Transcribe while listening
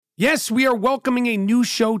Yes, we are welcoming a new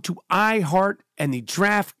show to iHeart and the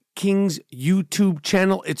DraftKings YouTube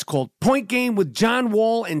channel. It's called Point Game with John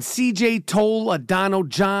Wall and CJ Toledano.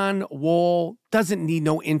 John Wall doesn't need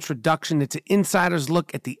no introduction. It's an insider's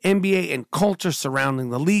look at the NBA and culture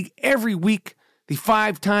surrounding the league. Every week, the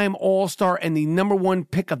five-time All-Star and the number one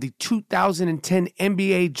pick of the 2010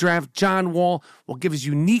 NBA Draft, John Wall, will give his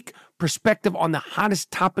unique perspective on the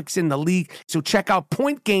hottest topics in the league. So check out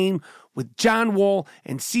Point Game with John Wall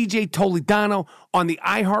and CJ Toledano on the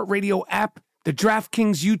iHeartRadio app, the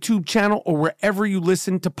DraftKings YouTube channel, or wherever you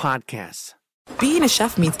listen to podcasts. Being a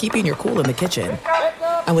chef means keeping your cool in the kitchen.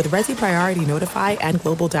 And with Resi Priority Notify and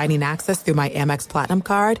Global Dining Access through my Amex Platinum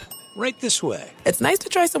card, right this way. It's nice to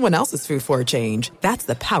try someone else's food for a change. That's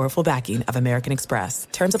the powerful backing of American Express.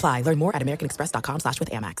 Terms apply. Learn more at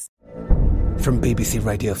americanexpress.com/withAmex. From BBC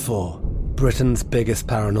Radio 4, Britain's biggest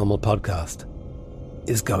paranormal podcast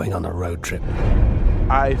is going on a road trip.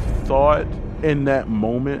 I thought in that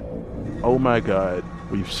moment, oh my God,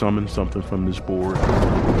 we've summoned something from this board.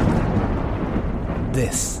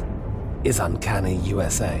 This is Uncanny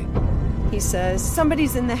USA. He says,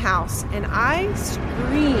 somebody's in the house, and I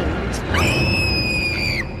screamed.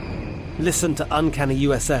 Listen to Uncanny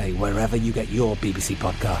USA wherever you get your BBC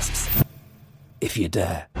podcasts, if you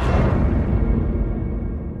dare.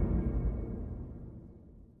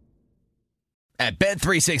 At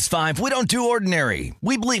Bet365, we don't do ordinary.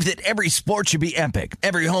 We believe that every sport should be epic.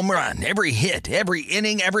 Every home run, every hit, every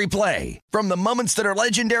inning, every play. From the moments that are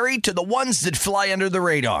legendary to the ones that fly under the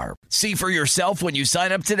radar. See for yourself when you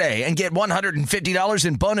sign up today and get $150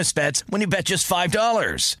 in bonus bets when you bet just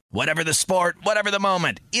 $5. Whatever the sport, whatever the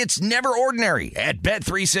moment, it's never ordinary at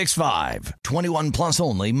Bet365. 21 plus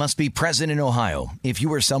only. Must be present in Ohio. If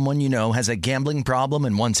you or someone you know has a gambling problem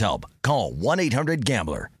and wants help, call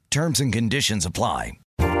 1-800-GAMBLER. Terms and conditions apply.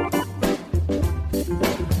 The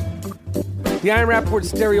Iron Rapport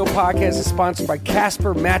Stereo Podcast is sponsored by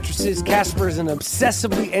Casper Mattresses. Casper is an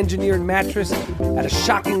obsessively engineered mattress at a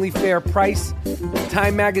shockingly fair price.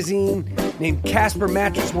 Time Magazine named Casper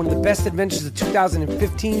Mattress one of the best inventions of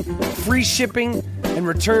 2015. Free shipping and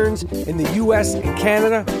returns in the U.S. and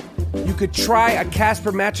Canada. You could try a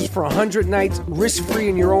Casper mattress for 100 nights, risk-free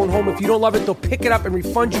in your own home. If you don't love it, they'll pick it up and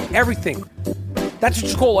refund you everything. That's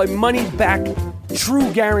what you call a money-back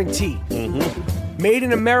true guarantee. Mm-hmm. Made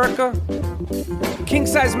in America.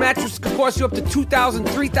 King-size mattress could cost you up to $2,000,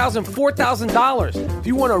 $3,000, $4,000. If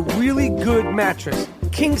you want a really good mattress,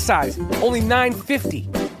 king-size, only $950.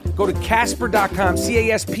 Go to Casper.com,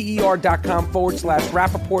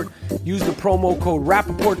 CASPER.com/Rappaport. Use the promo code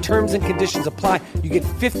Rappaport. Terms and conditions apply. You get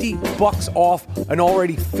 $50 off an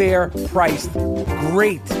already fair-priced,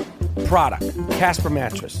 great product. Casper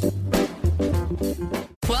Mattress.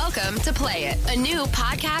 Welcome to Play It, a new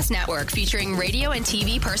podcast network featuring radio and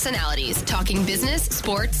TV personalities talking business,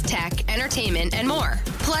 sports, tech, entertainment, and more.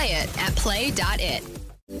 Play it at play.it.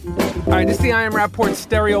 All right, this is the Iron Rapport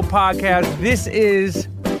Stereo Podcast. This is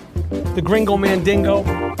the Gringo Mandingo.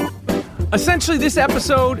 Essentially, this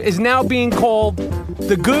episode is now being called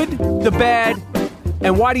The Good, The Bad,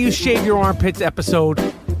 and Why Do You Shave Your Armpits episode.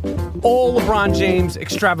 All LeBron James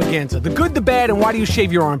extravaganza. The Good, The Bad, and Why Do You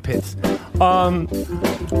Shave Your Armpits.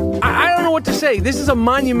 I don't know what to say. This is a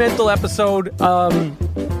monumental episode,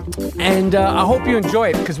 and I hope you enjoy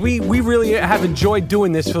it, because we really have enjoyed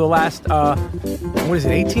doing this for the last,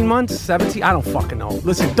 18 months? 17? I don't fucking know.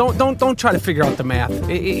 Listen, don't try to figure out the math.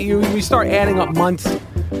 You start adding up months.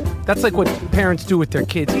 That's like what parents do with their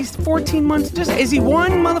kids. He's 14 months. Is he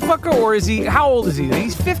one, motherfucker, or is he, how old is he?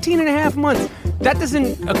 He's 15 and a half months. That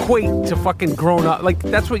doesn't equate to fucking grown up. Like,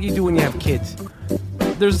 that's what you do when you have kids.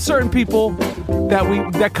 There's certain people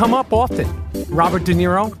that come up often. Robert De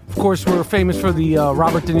Niro. Of course, we're famous for the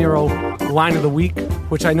Robert De Niro line of the week,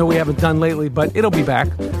 which I know we haven't done lately, but it'll be back.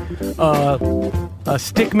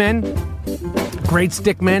 Stickmen. Great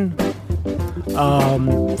stickmen.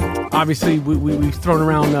 Obviously, we've thrown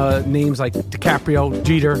around names like DiCaprio,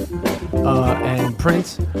 Jeter, and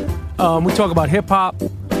Prince. We talk about hip-hop.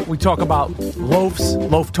 We talk about loafs,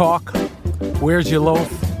 loaf talk. Where's your loaf?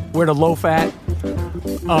 Where to loaf at?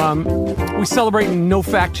 We celebrate no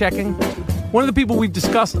fact-checking. One of the people we've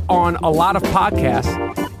discussed on a lot of podcasts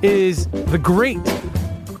is the great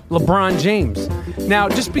LeBron James. Now,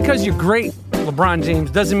 just because you're great, LeBron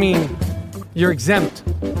James, doesn't mean you're exempt,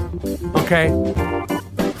 okay,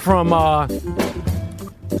 from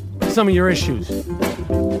some of your issues.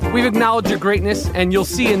 We've acknowledged your greatness, and you'll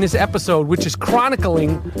see in this episode, which is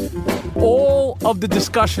chronicling all of the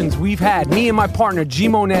discussions we've had, me and my partner, G.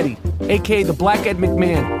 Monetti, a.k.a. the Black Ed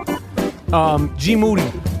McMahon, G.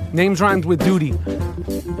 Moody, names rhymes with duty.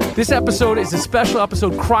 This episode is a special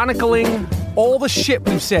episode chronicling all the shit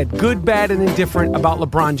we've said, good, bad, and indifferent, about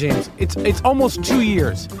LeBron James. It's almost 2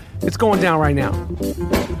 years. It's going down right now.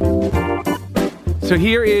 So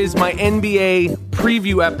here is my NBA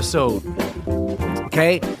preview episode,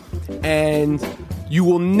 okay? And you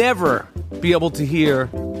will never be able to hear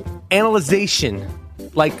analyzation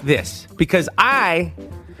like this, because if I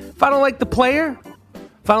don't like the player,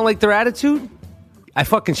 if I don't like their attitude, I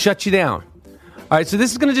fucking shut you down. All right, so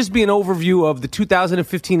this is going to just be an overview of the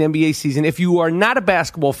 2015 NBA season. If you are not a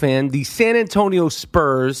basketball fan, the San Antonio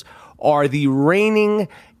Spurs are the reigning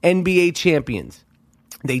NBA champions.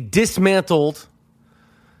 They dismantled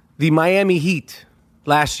the Miami Heat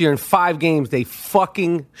last year in 5 games. They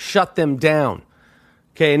fucking shut them down.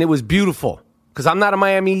 Okay, and it was beautiful because I'm not a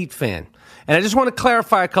Miami Heat fan. And I just want to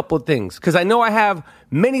clarify a couple of things because I know I have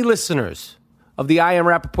many listeners of the I Am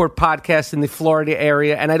Rappaport podcast in the Florida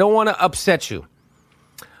area, and I don't want to upset you.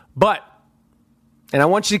 But, and I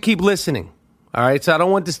want you to keep listening, all right? So I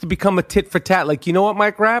don't want this to become a tit for tat. Like, you know what,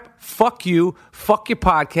 Mike Rapp? Fuck you. Fuck your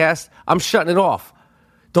podcast. I'm shutting it off.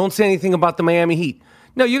 Don't say anything about the Miami Heat.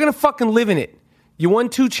 No, you're going to fucking live in it. You won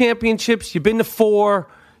 2 championships. You've been to 4.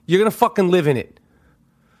 You're going to fucking live in it.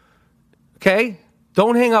 Okay?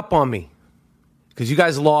 Don't hang up on me because you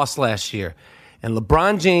guys lost last year. And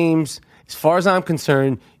LeBron James, as far as I'm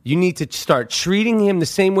concerned, you need to start treating him the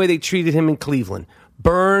same way they treated him in Cleveland.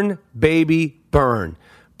 Burn, baby, burn.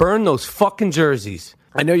 Burn those fucking jerseys.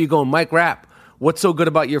 I know you're going, Mike Rapp, what's so good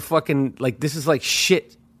about your fucking, like, this is like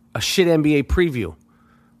shit, a shit NBA preview.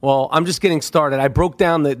 Well, I'm just getting started. I broke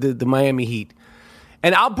down the Miami Heat.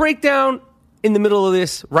 And I'll break down in the middle of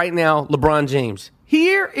this right now, LeBron James.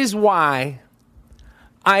 Here is why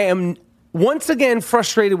I am once again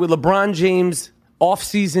frustrated with LeBron James'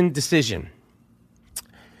 offseason decision.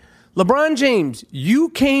 LeBron James, you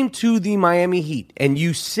came to the Miami Heat and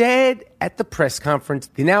you said at the press conference,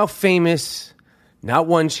 the now famous, not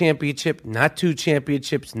 1 championship, not 2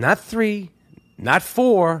 championships, not 3, not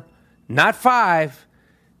 4, not 5,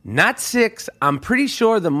 not 6. I'm pretty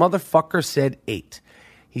sure the motherfucker said 8.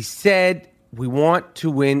 He said, we want to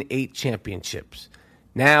win 8 championships.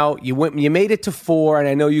 Now, you made it to 4, and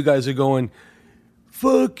I know you guys are going,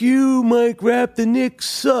 fuck you, Mike Rapp. The Knicks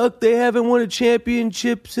suck. They haven't won a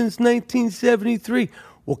championship since 1973.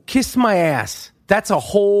 Well, kiss my ass. That's a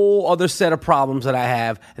whole other set of problems that I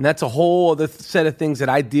have, and that's a whole other set of things that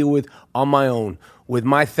I deal with on my own, with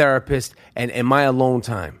my therapist and my alone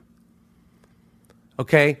time.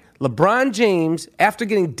 Okay? LeBron James, after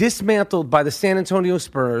getting dismantled by the San Antonio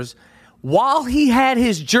Spurs, while he had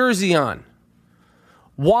his jersey on,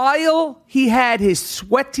 while he had his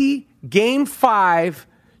sweaty Game 5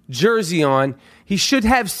 jersey on, he should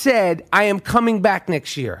have said, I am coming back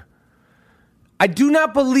next year. I do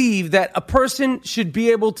not believe that a person should be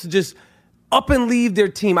able to just up and leave their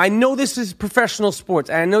team. I know this is professional sports,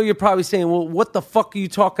 and I know you're probably saying, well, what the fuck are you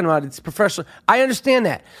talking about? It's professional. I understand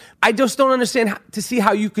that. I just don't understand to see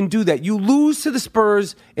how you can do that. You lose to the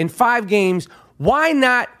Spurs in 5 games. Why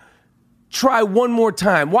not try one more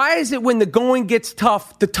time? Why is it when the going gets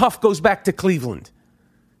tough, the tough goes back to Cleveland?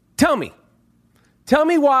 Tell me. Tell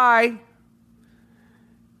me why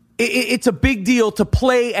it's a big deal to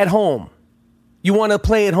play at home. You want to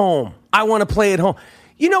play at home. I want to play at home.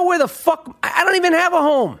 You know where the fuck? I don't even have a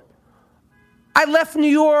home. I left New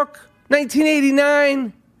York,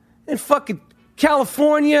 1989, and fucking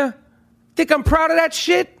California. Think I'm proud of that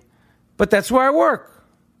shit? But that's where I work.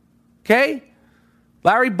 Okay?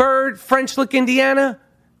 Larry Bird, French Lick, Indiana,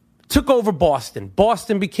 took over Boston.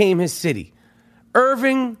 Boston became his city.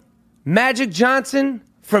 Irving Magic Johnson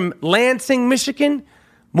from Lansing, Michigan,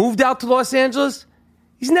 moved out to Los Angeles.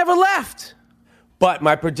 He's never left. But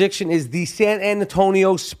my prediction is the San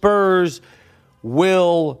Antonio Spurs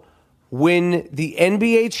will win the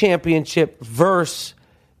NBA championship versus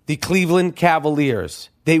the Cleveland Cavaliers.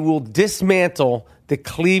 They will dismantle the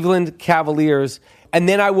Cleveland Cavaliers, and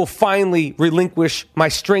then I will finally relinquish my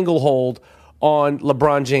stranglehold on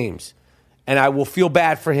LeBron James. And I will feel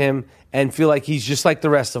bad for him and feel like he's just like the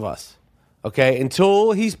rest of us. Okay?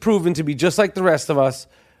 Until he's proven to be just like the rest of us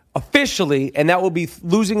officially, and that will be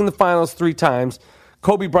losing in the finals 3 times.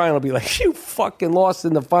 Kobe Bryant will be like, you fucking lost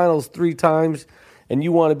in the finals 3 times, and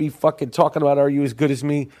you want to be fucking talking about, are you as good as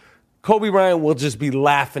me? Kobe Bryant will just be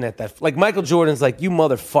laughing at that. Like Michael Jordan's like, you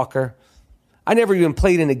motherfucker. I never even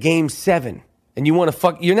played in a game 7, and you want to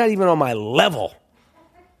fuck, you're not even on my level.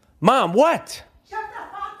 Mom, what? Shut the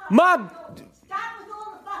fuck up. Mom. Stop with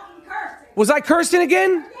all the fucking cursing. Was I cursing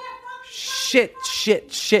again? Yeah,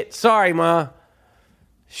 Shit. Sorry, Ma.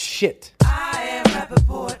 Shit. I Am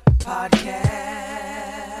Rappaport Podcast.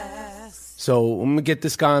 So I'm going to get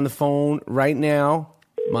this guy on the phone right now,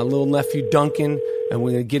 my little nephew Duncan, and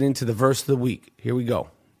we're going to get into the verse of the week. Here we go.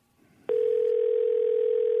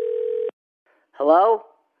 Hello?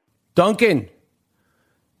 Duncan.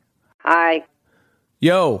 Hi.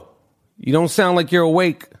 Yo, you don't sound like you're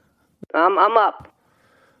awake. I'm up.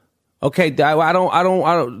 Okay, I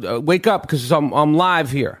don't wake up because I'm live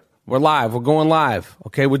here. We're live. We're going live.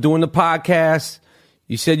 Okay, we're doing the podcast.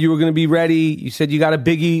 You said you were going to be ready. You said you got a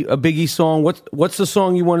Biggie song. What's the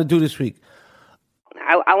song you want to do this week?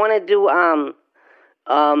 I want to do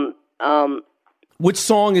Which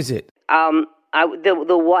song is it?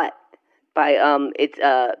 the what by it's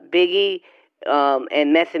Biggie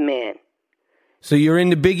and Method Man. So you're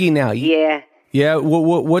into Biggie now? Yeah. Yeah.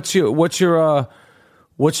 What's your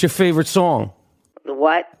favorite song? The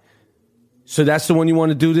what? So that's the one you want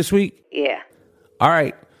to do this week? Yeah. All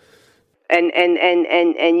right.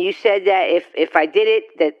 And you said that if I did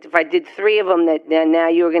it, that if I did 3 of them, that now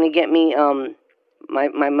you were gonna get me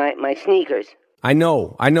my sneakers. I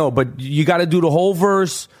know, but you got to do the whole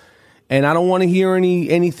verse, and I don't want to hear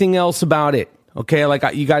anything else about it. Okay, like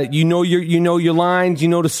you got you know your lines, you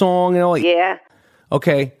know the song and all. Yeah.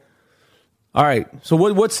 Okay. All right. So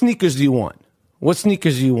what sneakers do you want? What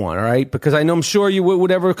sneakers do you want? All right, because I'm sure you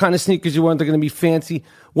whatever kind of sneakers you want, they're going to be fancy.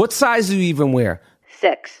 What size do you even wear?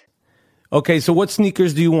 6. Okay, so what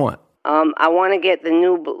sneakers do you want? I want to get the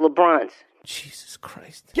new LeBrons. Jesus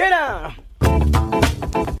Christ. Get out!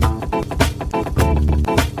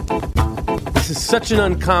 This is such an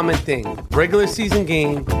uncommon thing. Regular season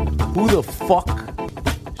game, who the fuck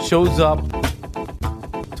shows up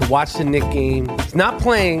to watch the Knicks game? He's not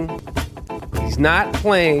playing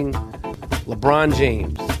LeBron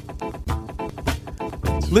James.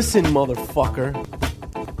 Listen, motherfucker.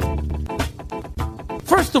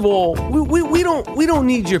 First of all, we don't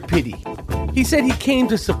need your pity. He said he came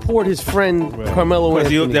to support his friend Carmelo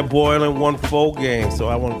Anthony. Because that boy only won 4 games, so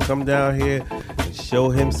I want to come down here and show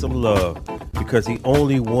him some love because he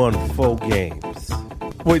only won 4 games.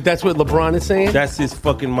 Wait, that's what LeBron is saying? That's his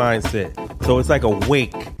fucking mindset. So it's like a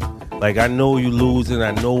wake. Like, I know you losing.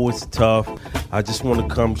 I know it's tough. I just want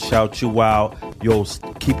to come shout you out. Yo,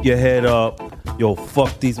 keep your head up. Yo,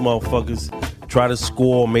 fuck these motherfuckers. Try to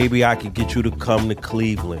score. Maybe I could get you to come to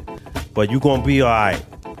Cleveland. But you going to be all right.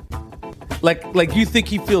 Like you think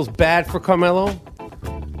he feels bad for Carmelo?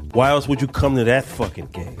 Why else would you come to that fucking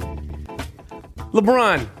game?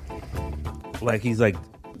 LeBron. Like, he's like,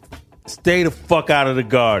 stay the fuck out of the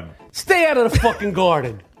garden. Stay out of the fucking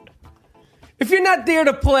garden. If you're not there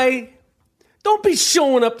to play, don't be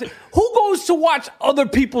showing up. Who goes to watch other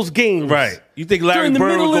people's games? Right. You think Larry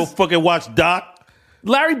Bird would go fucking watch Doc?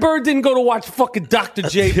 Larry Bird didn't go to watch fucking Dr.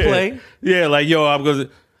 J play. Yeah, like, yo, I'm going to...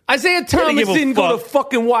 Isaiah Thomas didn't go to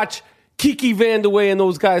fucking watch Kiki Vandeweghe and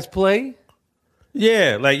those guys play.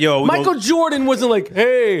 Yeah, like, yo... Michael Jordan wasn't like,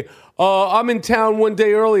 hey, I'm in town one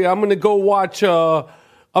day early. I'm gonna go watch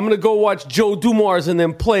Joe Dumars and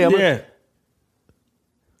then play.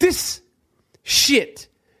 This shit.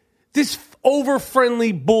 This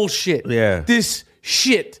over-friendly bullshit. Yeah. This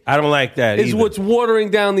shit. I don't like that is either. What's watering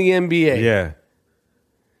down the NBA. Yeah.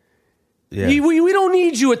 Yeah. We don't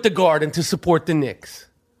need you at the Garden to support the Knicks.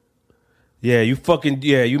 Yeah, you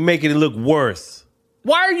making it look worse.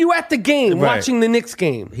 Why are you at the game watching the Knicks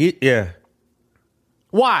game?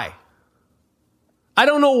 Why? I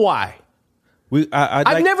don't know why.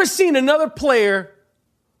 I've never seen another player.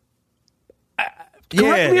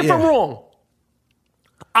 Correct me if I'm wrong.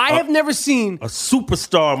 I have never seen a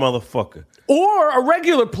superstar motherfucker or a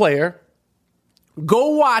regular player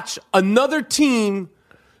go watch another team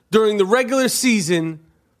during the regular season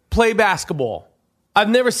play basketball. I've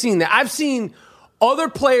never seen that. I've seen other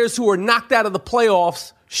players who are knocked out of the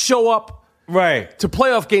playoffs show up to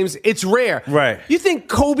playoff games. It's rare. Right. You think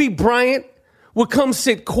Kobe Bryant would come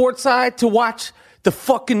sit courtside to watch the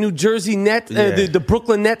fucking New Jersey Nets, the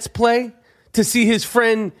Brooklyn Nets play, to see his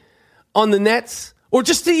friend on the Nets? Or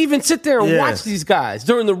just to even sit there and watch these guys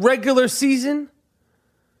during the regular season?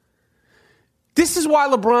 This is why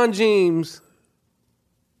LeBron James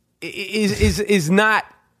is not...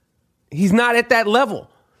 He's not at that level.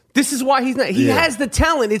 This is why he's not. He has the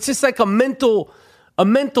talent. It's just like a mental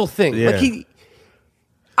thing. Yeah. Like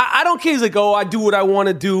I don't care. He's like, oh, I do what I want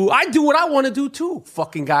to do. I do what I want to do too,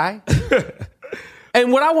 fucking guy.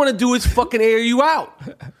 And what I want to do is fucking air you out.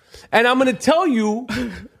 And I'm going to tell you,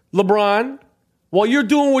 LeBron, while you're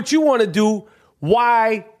doing what you want to do,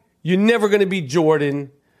 why you're never going to be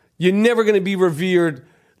Jordan. You're never going to be revered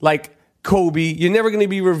like Kobe. You're never going to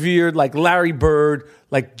be revered like Larry Bird,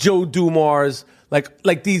 like Joe Dumars,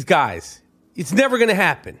 like these guys. It's never going to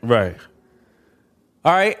happen. Right.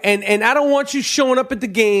 All right, and I don't want you showing up at the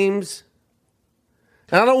games.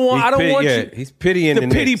 And I don't want you. He's pitying the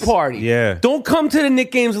pity Knicks. party. Yeah. Don't come to the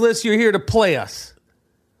Knick games unless you're here to play us.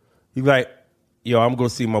 He's like, yo, I'm going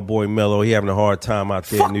to see my boy Melo. He having a hard time out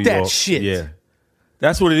there in New Fuck that York. shit. Yeah.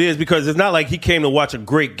 That's what it is, because it's not like he came to watch a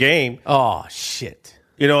great game. Oh, shit.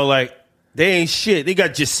 You know, like, they ain't shit. They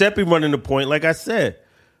got Giuseppe running the point, like I said.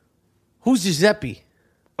 Who's Giuseppe?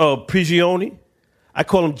 Prigioni. I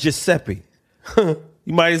call him Giuseppe. You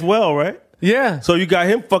might as well, right? Yeah. So you got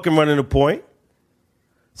him fucking running the point.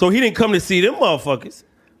 So he didn't come to see them motherfuckers.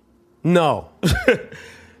 No.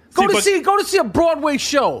 Go to see a Broadway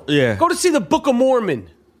show. Yeah. Go to see the Book of Mormon.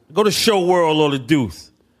 Go to Show World or the Deuce.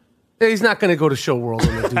 He's not going to go to Show World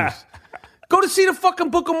or the Deuce. Go to see the fucking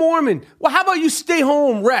Book of Mormon. Well, how about you stay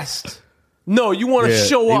home, rest? No, you want to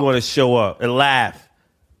show up. You want to show up and laugh.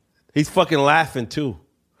 He's fucking laughing too.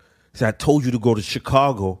 He said, I told you to go to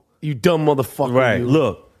Chicago. You dumb motherfucker. Right.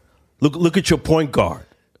 You. Look at your point guard.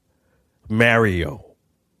 Mario.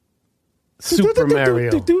 Super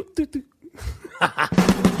Mario. You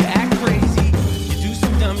act crazy, you do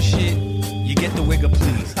some dumb shit, you get the wigger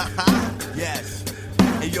please. Yes.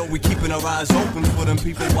 Hey yo, we keeping our eyes open for them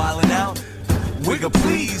people wildin' out. Wigger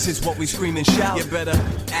please is what we scream and shout. You better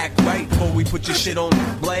act right before we put your shit on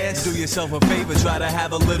blast. Do yourself a favor, try to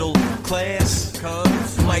have a little class.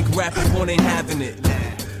 Cause Mike Rappaport ain't having it.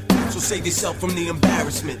 So save yourself from the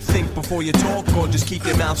embarrassment. Think before you talk or just keep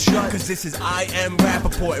your mouth shut. Cause this is I Am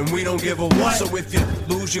Rappaport and we don't give a what. So if you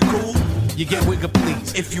lose your cool, you get wigger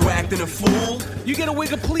please. If you acting a fool, you get a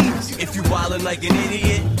wigger please. If you wildin' like an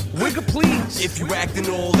idiot, wigger please. If you acting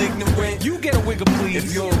all ignorant, you get a wigger please.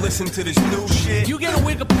 If you don't listen to this new shit, you get a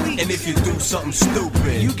wigger please. And if you do something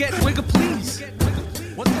stupid, you get wigger please.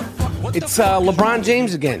 What the fuck? It's LeBron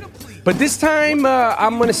James again. But this time,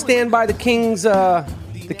 I'm going to stand by the Kings'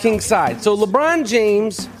 side. So LeBron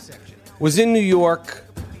James was in New York,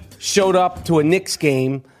 showed up to a Knicks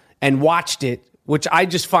game, and watched it, which I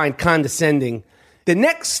just find condescending. The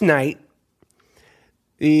next night,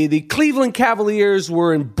 the Cleveland Cavaliers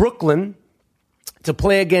were in Brooklyn to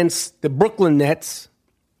play against the Brooklyn Nets.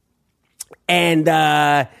 And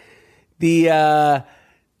the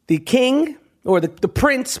king, or the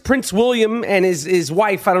prince, Prince William, and his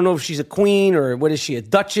wife, I don't know if she's a queen or what is she, a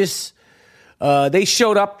duchess, they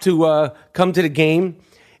showed up to come to the game,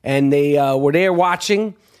 and they were there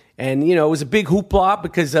watching. And, you know, it was a big hoopla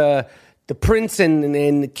because the prince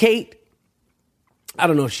and Kate, I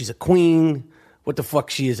don't know if she's a queen, what the fuck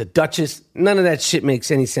she is, a duchess. None of that shit makes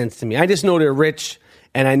any sense to me. I just know they're rich,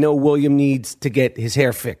 and I know William needs to get his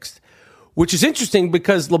hair fixed, which is interesting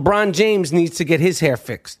because LeBron James needs to get his hair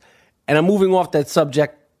fixed. And I'm moving off that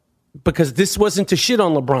subject because this wasn't to shit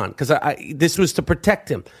on LeBron, because this was to protect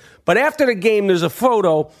him. But after the game, there's a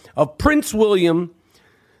photo of Prince William,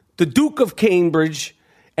 the Duke of Cambridge,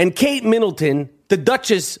 and Kate Middleton, the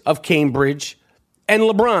Duchess of Cambridge, and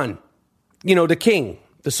LeBron, you know, the king,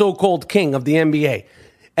 the so-called king of the NBA.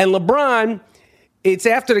 And LeBron, it's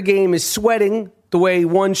after the game, is sweating the way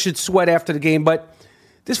one should sweat after the game, but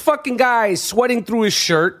this fucking guy is sweating through his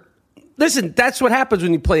shirt. Listen, that's what happens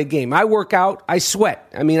when you play a game. I work out, I sweat.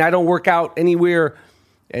 I mean, I don't work out anywhere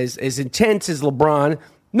as intense as LeBron.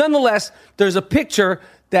 Nonetheless, there's a picture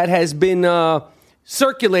that has been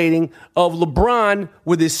circulating of LeBron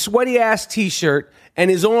with his sweaty-ass T-shirt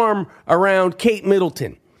and his arm around Kate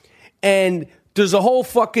Middleton. And there's a whole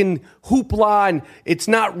fucking hoopla, and it's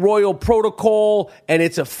not royal protocol, and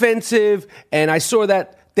it's offensive. And I saw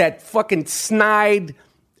that fucking snide,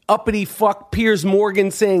 uppity fuck Piers Morgan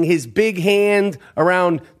saying his big hand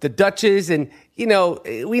around the Duchess, and, you know,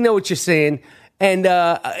 we know what you're saying. And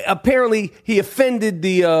apparently he offended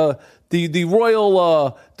the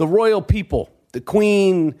royal people, the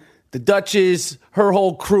Queen, the Duchess, her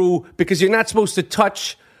whole crew, because you're not supposed to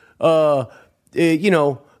touch, a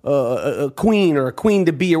queen or a queen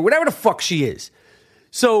to be or whatever the fuck she is.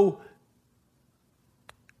 So,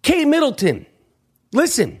 Kate Middleton,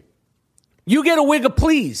 listen, you get a wig of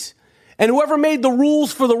please. And whoever made the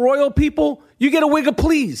rules for the royal people, you get a wig of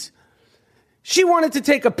please. She wanted to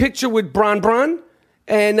take a picture with Bron,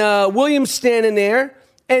 and William's standing there,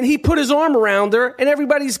 and he put his arm around her, and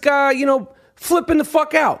everybody's flipping the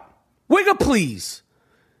fuck out. Wig of please.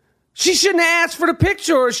 She shouldn't have asked for the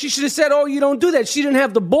picture, or she should have said, oh, you don't do that. She didn't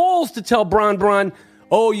have the balls to tell Bron,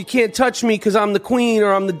 oh, you can't touch me because I'm the queen,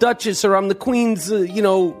 or I'm the duchess, or I'm the queen's,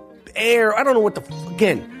 heir. I don't know what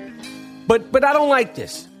again. But I don't like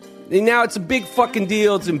this. And now it's a big fucking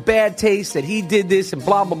deal. It's in bad taste that he did this and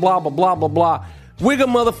blah, blah, blah, blah, blah, blah, blah. Wig a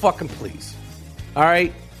motherfucking please. All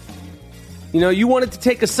right? You know, you wanted to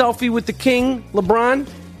take a selfie with the king, LeBron?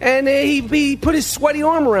 and he put his sweaty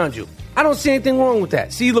arm around you. I don't see anything wrong with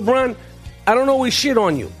that. See, LeBron, I don't always shit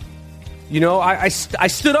on you. You know, I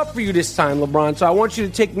stood up for you this time, LeBron, so I want you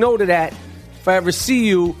to take note of that if I ever see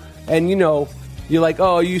you and, you know, you're like,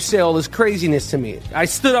 oh, you say all this craziness to me. I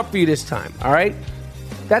stood up for you this time, all right?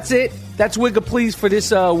 That's it. That's Wigga Please for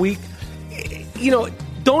this week. You know,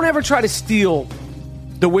 don't ever try to steal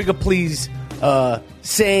the Wigga Please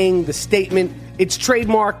saying, the statement. It's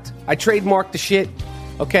trademarked. I trademarked the shit,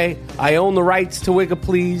 okay? I own the rights to Wigga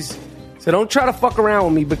Please. So don't try to fuck around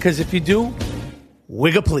with me, because if you do,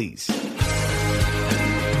 Wigga Please.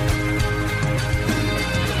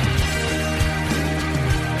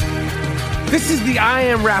 This is the I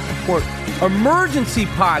Am Rappaport emergency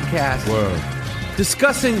podcast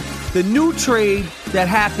discussing the new trade that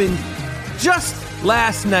happened just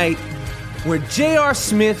last night where J.R.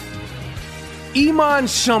 Smith, Iman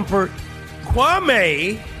Shumpert,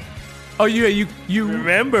 Kwame. Oh, you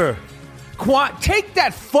remember? Take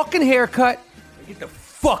that fucking haircut. Get the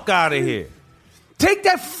fuck out of here. Take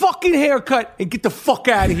that fucking haircut and get the fuck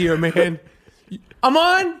out of here, man. I'm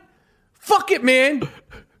on. Fuck it, man.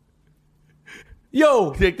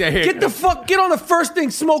 Yo, take that haircut. Get on the first thing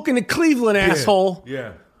smoking in Cleveland, asshole.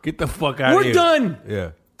 Yeah. Get the fuck out of here. We're done.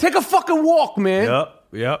 Yeah. Take a fucking walk, man.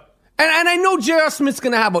 Yep. And I know J.R. Smith's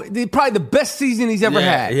going to have probably the best season he's ever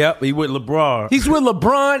had. Yep, he with LeBron. He's with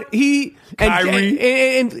LeBron. Kyrie.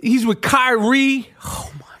 And he's with Kyrie.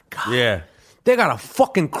 Oh, my God. Yeah. They got a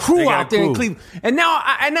fucking crew out there in Cleveland. And now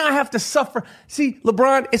I have to suffer. See,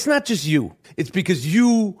 LeBron, it's not just you. It's because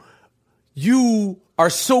you are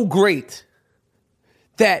so great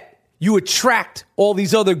that you attract all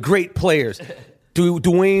these other great players.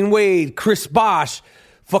 Dwayne Wade, Chris Bosh,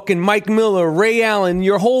 fucking Mike Miller, Ray Allen,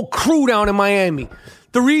 your whole crew down in Miami.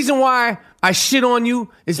 The reason why I shit on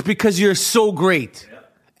you is because you're so great.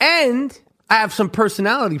 And I have some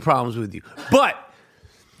personality problems with you. But,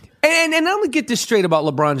 and I'm going to get this straight about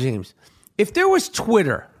LeBron James. If there was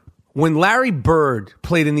Twitter when Larry Bird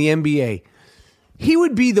played in the NBA, he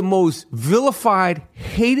would be the most vilified,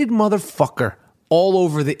 hated motherfucker all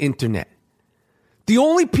over the internet. The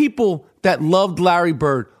only people that loved Larry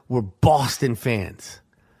Bird were Boston fans.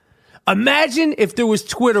 Imagine if there was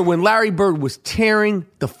Twitter when Larry Bird was tearing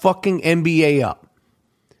the fucking NBA up.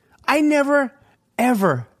 I never,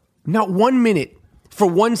 ever, not 1 minute, for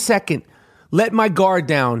 1 second, let my guard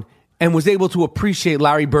down and was able to appreciate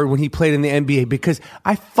Larry Bird when he played in the NBA because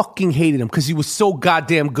I fucking hated him because he was so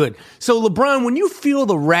goddamn good. So LeBron, when you feel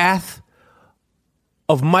the wrath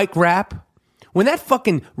of Mike Rapp, when that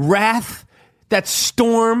fucking wrath, that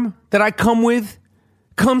storm that I come with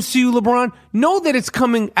comes to you, LeBron, know that it's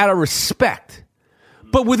coming out of respect.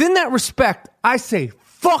 But within that respect, I say,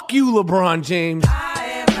 fuck you, LeBron James. I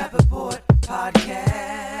Am Rappaport Podcast.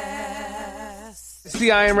 It's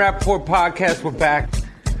the I Am Rappaport Podcast. We're back.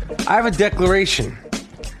 I have a declaration.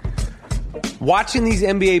 Watching these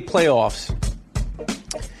NBA playoffs,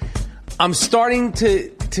 I'm starting to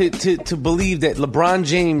believe that LeBron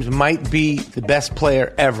James might be the best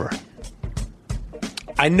player ever.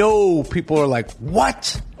 I know people are like,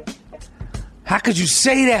 what? How could you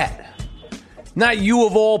say that? Not you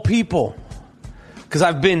of all people. Because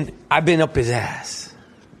I've been up his ass.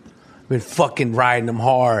 I've been fucking riding him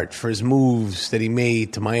hard for his moves that he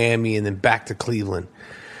made to Miami and then back to Cleveland.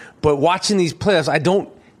 But watching these playoffs, I don't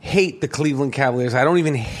hate the Cleveland Cavaliers. I don't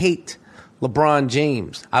even hate LeBron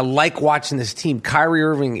James. I like watching this team. Kyrie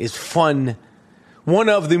Irving is fun. One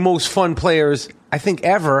of the most fun players, I think,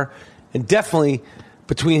 ever. And definitely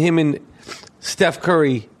between him and Steph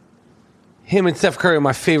Curry, are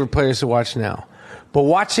my favorite players to watch now. But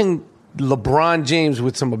watching LeBron James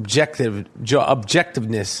with some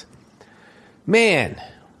objectiveness, man,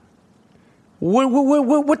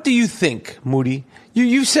 what do you think, Moody?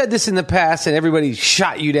 You said this in the past and everybody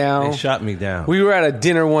shot you down. They shot me down. We were at a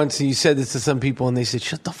dinner once and you said this to some people and they said,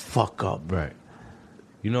 shut the fuck up. Right.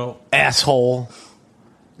 You know. Asshole.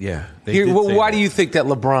 Yeah. Why do you think that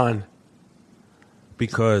LeBron?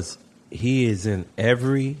 Because he is in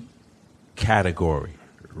every category.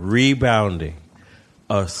 Rebounding,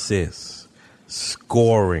 assists,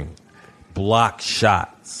 scoring, block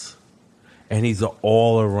shots. And he's an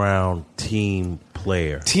all-around team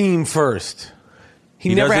player. Team first.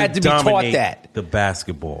 He never had to be taught that. The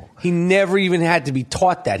basketball. He never even had to be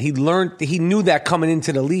taught that. He knew that coming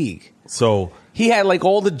into the league. So he had like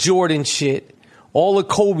all the Jordan shit, all the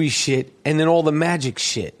Kobe shit, and then all the Magic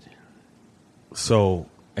shit. So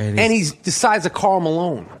and he's the size of Karl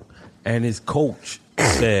Malone. And his coach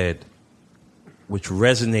said, which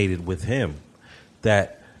resonated with him,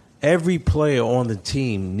 that every player on the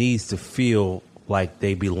team needs to feel like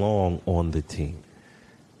they belong on the team.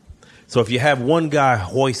 So if you have one guy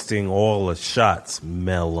hoisting all the shots,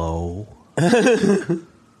 Melo,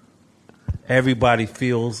 everybody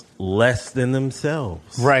feels less than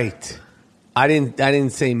themselves. Right. I didn't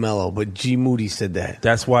say Melo, but G. Moody said that.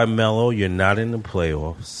 That's why, Melo, you're not in the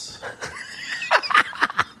playoffs.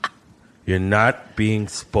 You're not being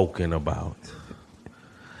spoken about.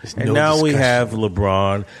 And now we have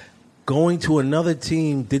LeBron going to another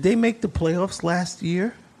team. Did they make the playoffs last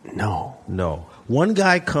year? No. One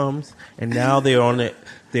guy comes, and now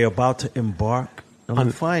they're about to embark on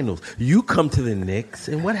the finals. You come to the Knicks,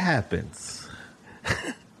 and what happens?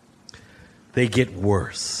 They get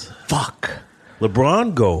worse. Fuck.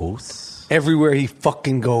 LeBron goes. Everywhere he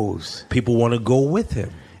fucking goes. People want to go with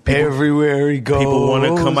him. Everywhere he goes. People want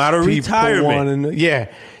to come out of retirement.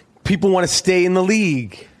 People want to stay in the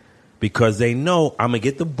league. Because they know I'm going to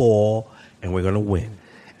get the ball, and we're going to win.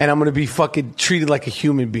 And I'm going to be fucking treated like a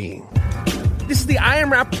human being. This is the I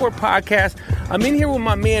Am Rappaport podcast. I'm in here with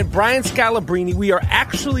my man, Brian Scalabrine. We are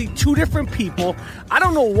actually two different people. I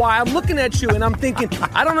don't know why. I'm looking at you, and I'm thinking,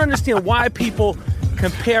 I don't understand why people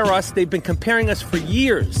compare us. They've been comparing us for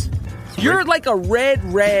years. You're like a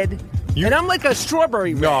red, and I'm like a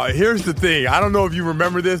strawberry red. No, here's the thing. I don't know if you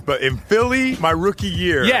remember this, but in Philly, my rookie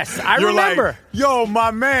year. Yes, I you're remember. Like, yo,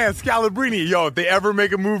 my man, Scalabrine. Yo, if they ever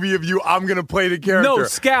make a movie of you, I'm going to play the character. No,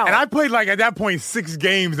 Scal. And I played, like, at that point, 6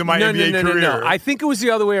 games in my NBA career. No. I think it was the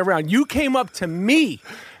other way around. You came up to me,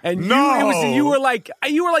 and you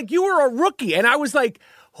were a rookie, and I was like,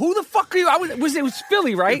 who the fuck are you? It was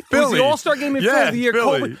Philly, right? Philly. It was the All-Star game in Philly the year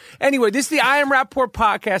Kobe. Anyway, this is the I Am Rappaport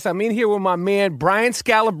podcast. I'm in here with my man, Brian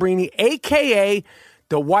Scalabrine, a.k.a.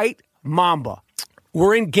 the White Mamba.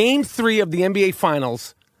 We're in Game 3 of the NBA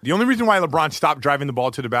Finals. The only reason why LeBron stopped driving the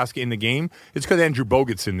ball to the basket in the game is because Andrew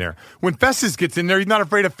Bogut's in there. When Festus gets in there, he's not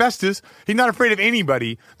afraid of Festus. He's not afraid of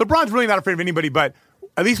anybody. LeBron's really not afraid of anybody, but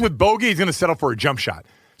at least with Bogut, he's going to settle for a jump shot.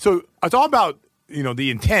 So it's all about, the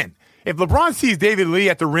intent. If LeBron sees David Lee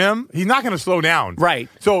at the rim, he's not going to slow down. Right.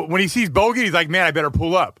 So when he sees Bogut, he's like, man, I better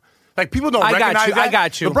pull up. Like, people don't recognize that. I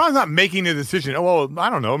got you. LeBron's not making a decision. Oh, well, I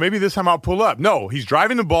don't know. Maybe this time I'll pull up. No, he's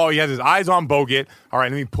driving the ball. He has his eyes on Bogut. All right,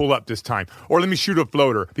 let me pull up this time. Or let me shoot a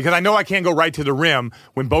floater because I know I can't go right to the rim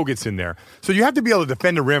when Bogut's in there. So you have to be able to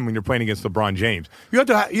defend the rim when you're playing against LeBron James. You have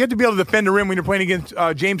to be able to defend the rim when you're playing against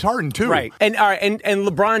James Harden, too. Right. And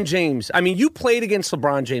LeBron James, I mean, you played against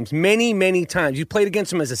LeBron James many, many times. You played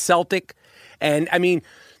against him as a Celtic. And, I mean,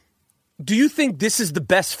 do you think this is the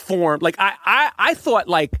best form? Like, I thought,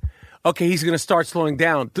 like, okay, he's going to start slowing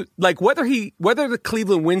down. Like, whether the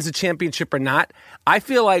Cleveland wins the championship or not, I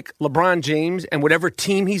feel like LeBron James and whatever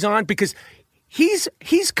team he's on, because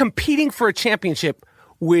he's competing for a championship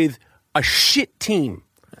with a shit team.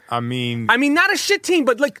 I mean, not a shit team,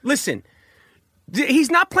 but, like, listen, he's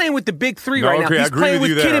not playing with the big three right now. He's playing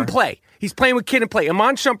with kid and play. He's playing with kid and play.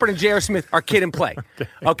 Iman Shumpert and J.R. Smith are kid and play.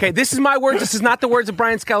 Okay, this is my words. This is not the words of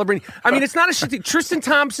Brian Scalabrine. I mean, it's not a shit thing. Tristan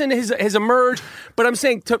Thompson has emerged, but I'm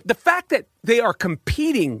saying the fact that they are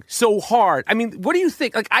competing so hard. I mean, what do you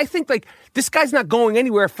think? Like, I think, like, this guy's not going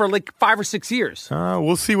anywhere for, like, 5 or 6 years.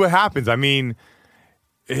 We'll see what happens. I mean,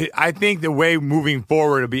 I think the way moving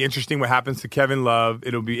forward, it'll be interesting what happens to Kevin Love.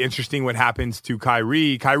 It'll be interesting what happens to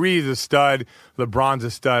Kyrie. Kyrie is a stud. LeBron's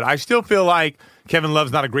a stud. I still feel like Kevin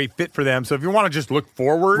Love's not a great fit for them. So if you want to just look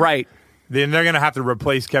forward, right, then they're going to have to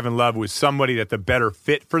replace Kevin Love with somebody that's a better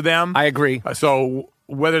fit for them. I agree. So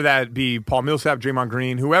whether that be Paul Millsap, Draymond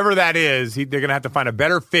Green, whoever that is, they're going to have to find a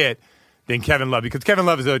better fit than Kevin Love, because Kevin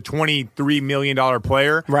Love is a $23 million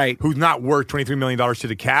player, right, who's not worth $23 million to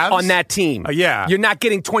the Cavs. On that team. Yeah. You're not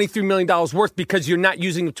getting $23 million worth because you're not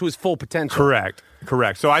using it to his full potential.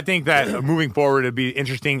 Correct. So I think that moving forward, it'd be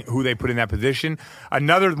interesting who they put in that position.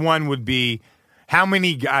 Another one would be how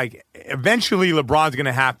many guys. Eventually, LeBron's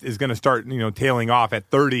is going to start, tailing off at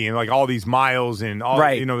 30 and like all these miles and all,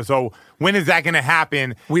 right. So when is that going to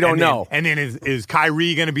happen? We don't know. And then is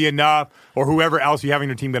Kyrie going to be enough, or whoever else you have in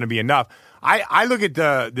your team going to be enough? I look at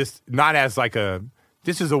this not as like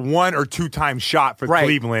this is a 1 or 2 time shot for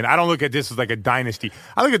Cleveland. I don't look at this as like a dynasty.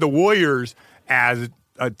 I look at the Warriors as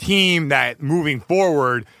a team that moving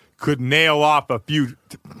forward could nail off a few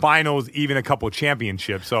finals, even a couple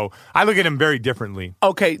championships. So I look at them very differently.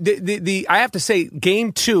 Okay, I have to say,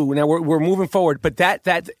 Game 2. Now we're moving forward, but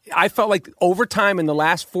that I felt like overtime in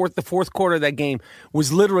the fourth quarter of that game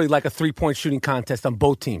was literally like a 3-point shooting contest on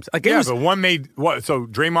both teams. Like, but one made what? So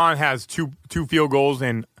Draymond has two field goals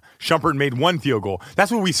and Shumpert made 1 field goal.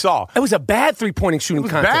 That's what we saw. It was a bad 3-point shooting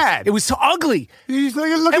contest. Bad. It was so ugly. And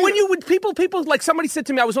when people like, somebody said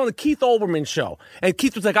to me, I was on the Keith Olbermann show, and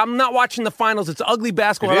Keith was like, I'm not watching the finals. It's ugly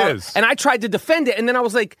basketball. It is. And I tried to defend it, and then I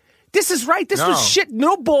was like, This is right. This was shit.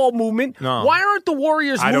 No ball movement. No. Why aren't the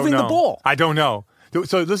Warriors moving the ball? I don't know.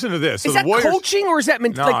 So listen to this. So Is the that Warriors, coaching or is that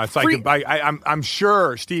meant? No, it's free? like I'm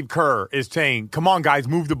sure Steve Kerr is saying, "Come on, guys,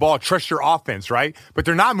 move the ball, trust your offense, right?" But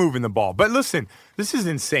they're not moving the ball. But listen, this is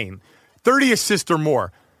insane. 30 assists or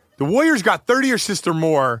more. The Warriors got 30 assists or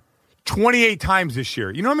more 28 times this year.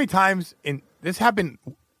 You know how many times? This happened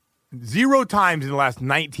 0 times in the last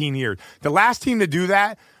 19 years. The last team to do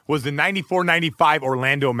that was the 94-95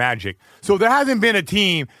 Orlando Magic. So there hasn't been a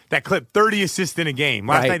team that clipped 30 assists in a game.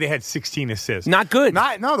 Last night they had 16 assists. Not good.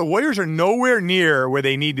 No, the Warriors are nowhere near where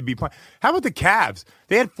they need to be playing. How about the Cavs?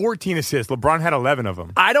 They had 14 assists. LeBron had 11 of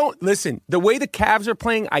them. Listen, the way the Cavs are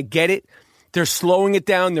playing, I get it. They're slowing it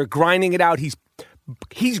down. They're grinding it out. He's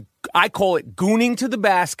I call it gooning to the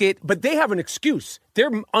basket, but they have an excuse.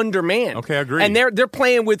 They're undermanned. Okay, I agree. And they're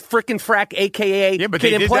playing with frickin' Frack, a.k.a. but Kid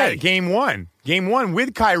they and did Play. that game one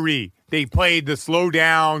with Kyrie. They played the slow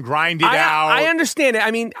down, grind it out. I understand it.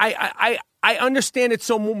 I mean, I understand it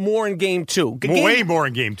more in game 2. Way more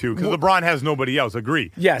in game 2 because LeBron has nobody else.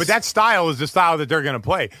 Agree. Yes. But that style is the style that they're going to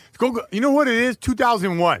play. You know what it is?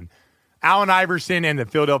 2001. Allen Iverson and the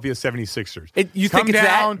Philadelphia 76ers. You think it's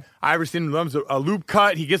down, that? Iverson loves a loop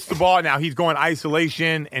cut. He gets the ball. Now he's going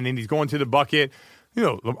isolation, and then he's going to the bucket. You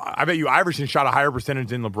know, I bet you Iverson shot a higher percentage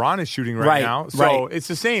than LeBron is shooting right now. So it's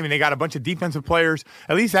the same, and they got a bunch of defensive players.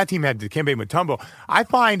 At least that team had Dikembe Mutombo. I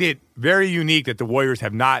find it very unique that the Warriors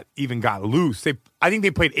have not even got loose. I think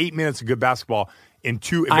they played 8 minutes of good basketball in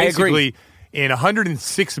two. I agree. In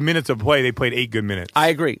 106 minutes of play, they played 8 good minutes. I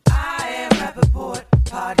agree. I Am Rappaport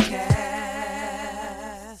Podcast.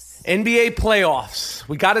 NBA playoffs.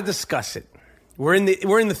 We got to discuss it. We're in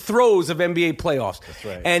the throes of NBA playoffs. That's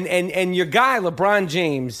right. And your guy LeBron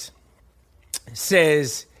James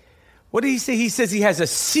says, what did he say? He says he has a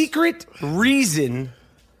secret reason.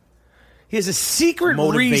 He has a secret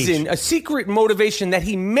reason, a secret motivation that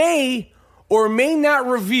he may or may not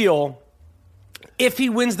reveal if he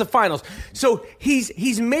wins the finals. So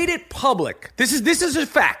he's made it public. This is a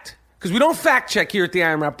fact. Because we don't fact check here at the I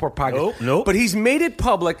Am Rappaport podcast. Nope. But he's made it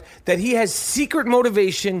public that he has secret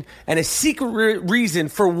motivation and a secret reason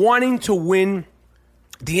for wanting to win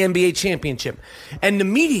the NBA championship. And the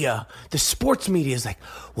media, the sports media is like,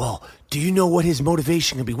 well, do you know what his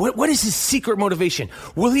motivation could be? What is his secret motivation?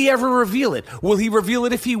 Will he ever reveal it? Will he reveal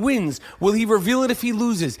it if he wins? Will he reveal it if he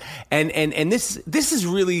loses? And this is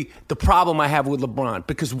really the problem I have with LeBron,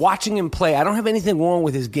 because watching him play, I don't have anything wrong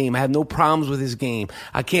with his game. I have no problems with his game.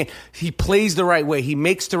 He plays the right way. He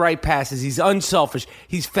makes the right passes. He's unselfish.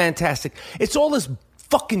 He's fantastic. It's all this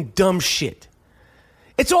fucking dumb shit.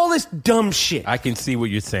 It's all this dumb shit. I can see what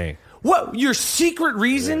you're saying. What, your secret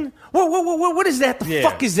reason? Yeah. What is that? The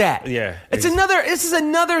fuck is that? Yeah. This is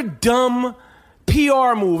another dumb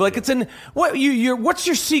PR move. Like what's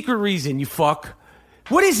your secret reason, you fuck?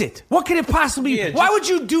 What is it? What could it possibly be? Why would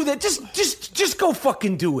you do that? Just go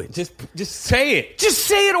fucking do it. Just say it. Just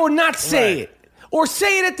say it or not say it. Or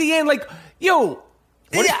say it at the end like, yo,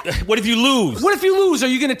 what if you lose? What if you lose? Are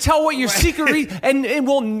you going to tell what your secret reason? And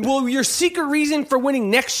will your secret reason for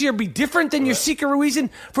winning next year be different than your secret reason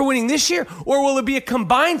for winning this year? Or will it be a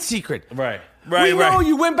combined secret? Right. We know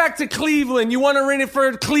you went back to Cleveland. You want to run it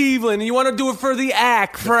for Cleveland. You want to do it for the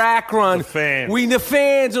Akron. The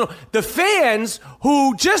fans. The fans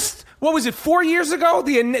who just, 4 years ago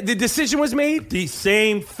the decision was made? These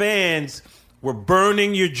same fans were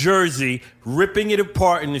burning your jersey, ripping it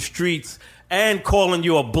apart in the streets, and calling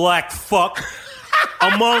you a black fuck,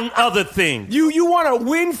 among other things. You want to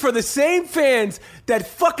win for the same fans that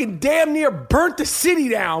fucking damn near burnt the city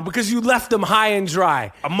down because you left them high and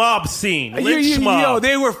dry. A mob scene, lynch mob.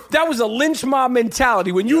 That was a lynch mob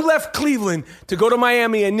mentality. When you left Cleveland to go to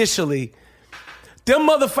Miami initially, them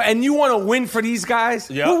motherfuckers, and you want to win for these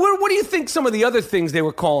guys? Yeah. Well, what do you think some of the other things they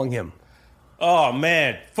were calling him? Oh,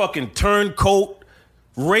 man. Fucking turncoat.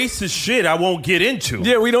 Racist shit I won't get into.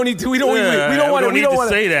 Yeah, we don't need to. We don't want to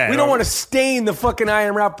say that. We don't want to stain the fucking I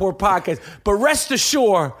Am Rappaport podcast. But rest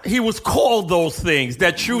assured, he was called those things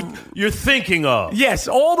that you're thinking of. Yes,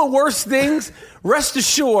 all the worst things. Rest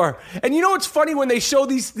assured. And you know what's funny when they show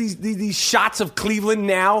these shots of Cleveland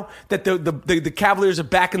now that the Cavaliers are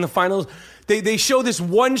back in the finals? They show this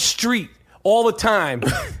one street all the time.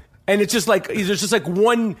 And it's just like there's just like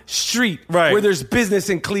one street where there's business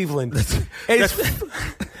in Cleveland.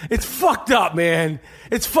 It's fucked up, man.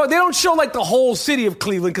 They don't show like the whole city of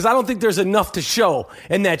Cleveland because I don't think there's enough to show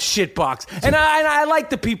in that shit box. And I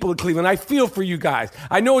like the people of Cleveland. I feel for you guys.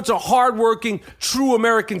 I know it's a hardworking, true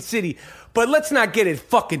American city. But let's not get it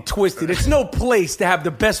fucking twisted. It's no place to have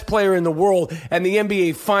the best player in the world and the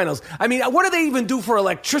NBA Finals. I mean, what do they even do for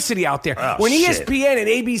electricity out there? When ESPN and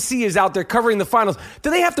ABC is out there covering the finals,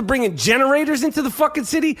 do they have to bring in generators into the fucking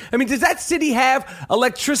city? I mean, does that city have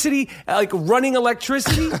electricity, like running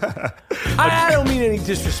electricity? I don't mean any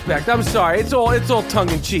disrespect. I'm sorry. It's all tongue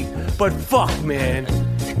in cheek. But fuck, man.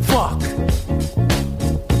 Fuck.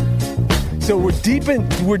 So we're deep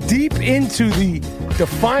into the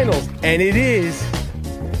finals, and it is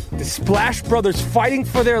the Splash Brothers fighting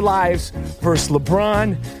for their lives versus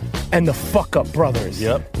LeBron and the Fuck Up Brothers.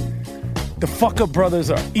 Yep. The Fuck Up Brothers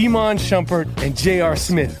are Iman Shumpert and J.R.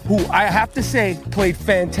 Smith, who I have to say played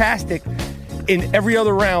fantastic in every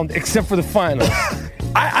other round except for the finals.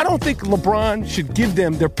 I don't think LeBron should give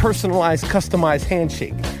them their personalized, customized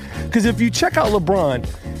handshake. Because if you check out LeBron,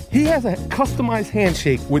 he has a customized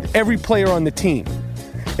handshake with every player on the team.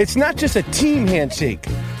 It's not just a team handshake.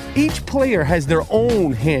 Each player has their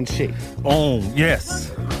own handshake.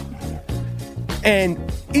 Yes. And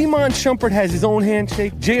Iman Shumpert has his own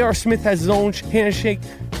handshake. J.R. Smith has his own handshake.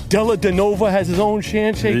 Della Denova has his own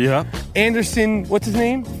handshake. Yeah. Anderson, what's his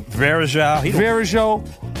name? Varejao.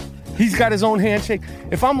 He's got his own handshake.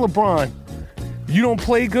 If I'm LeBron, you don't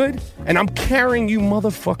play good, and I'm carrying you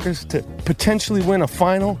motherfuckers to potentially win a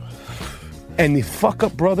final, and the Fuck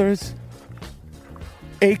Up Brothers,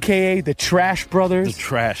 a.k.a. the Trash Brothers. The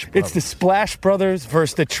Trash Brothers. It's the Splash Brothers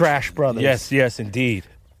versus the Trash Brothers. Yes, indeed.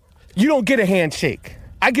 You don't get a handshake.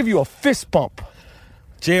 I give you a fist bump.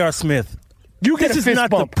 J.R. Smith, you get a fist bump. This is not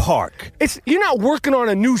the park. You're not working on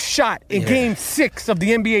a new shot in Game 6 of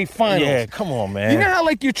the NBA Finals. Yeah, come on, man. You know how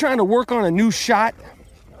you're trying to work on a new shot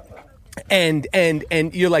and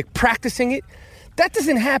you're like practicing it? That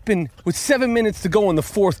doesn't happen with 7 minutes to go in the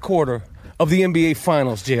fourth quarter of the NBA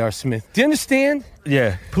Finals, J.R. Smith. Do you understand?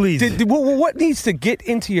 Yeah, please. What needs to get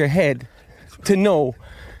into your head to know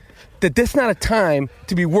that that's not a time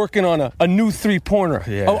to be working on a new three-pointer,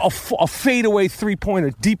 a fadeaway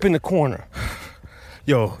three-pointer deep in the corner?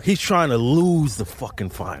 Yo, he's trying to lose the fucking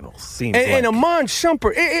finals, And Iman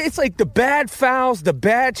Shumpert, it's like the bad fouls, the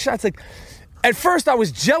bad shots. Like, at first I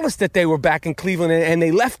was jealous that they were back in Cleveland and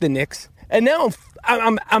they left the Knicks, and now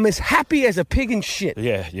I'm as happy as a pig in shit.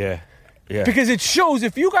 Yeah. Because it shows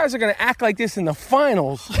if you guys are going to act like this in the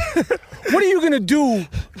finals, what are you going to do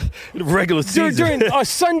the regular season during a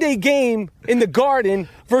Sunday game in the Garden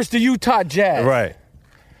versus the Utah Jazz? Right.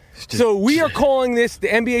 So we are calling this the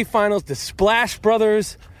NBA Finals, the Splash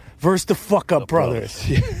Brothers versus the Fuck Up Brothers.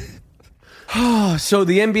 So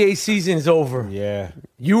the NBA season is over. Yeah.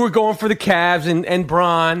 You were going for the Cavs and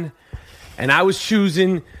Bron, and I was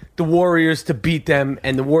choosing the Warriors to beat them,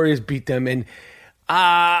 and the Warriors beat them. And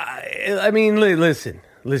I mean, listen.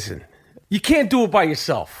 You can't do it by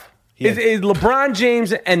yourself. Yeah. It's LeBron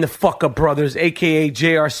James and the Fuck Up Brothers, a.k.a.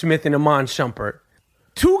 J.R. Smith and Iman Shumpert.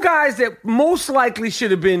 Two guys that most likely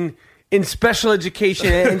should have been in special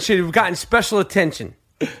education and should have gotten special attention.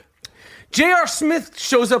 J.R. Smith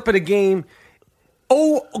shows up at a game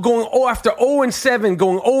after 0-7,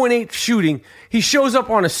 going 0-8 shooting. He shows up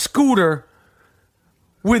on a scooter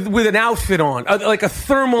with an outfit on, like a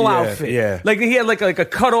thermal outfit. Yeah. Like he had like a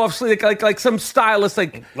cutoff sleeve, like some stylist,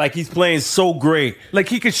 like he's playing so great. Like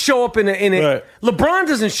he could show up in a. Right. LeBron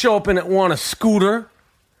doesn't show up on a scooter.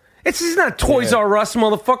 It's not Toys R Us,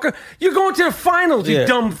 motherfucker. You're going to the finals, you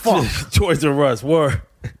dumb fuck. Toys R Us, word.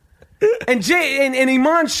 And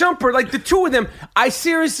Iman Shumpert, like the two of them, I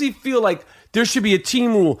seriously feel like there should be a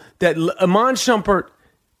team rule that Iman Shumpert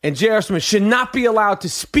and J.R. Smith should not be allowed to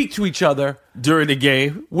speak to each other during the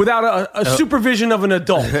game without a supervision of an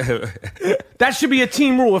adult. That should be a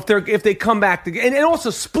team rule if they come back together. And also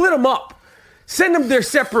split them up. Send them their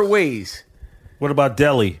separate ways. What about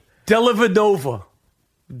Della Venova?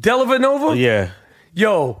 Yeah.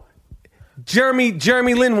 Yo, Jeremy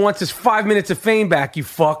Lin wants his 5 minutes of fame back, you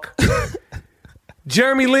fuck.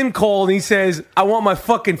 Jeremy Lin called and he says, I want my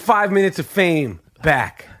fucking 5 minutes of fame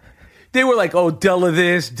back. They were like, oh, Della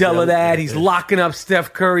this, Della that. He's locking up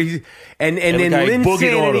Steph Curry. And then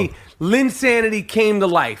Linsanity came to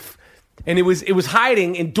life. And it was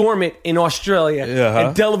hiding and dormant in Australia.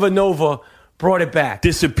 And Della Venova brought it back.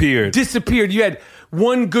 Disappeared. You had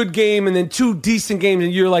one good game and then two decent games,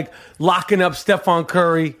 and you're like locking up Stephon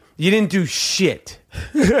Curry. You didn't do shit.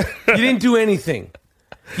 You didn't do anything.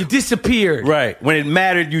 You disappeared. Right. When it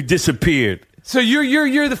mattered, you disappeared. So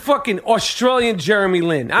you're the fucking Australian Jeremy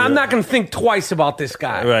Lin. I'm not going to think twice about this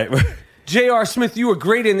guy. Right. J.R. Smith, you were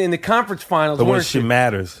great in the conference finals. But when shit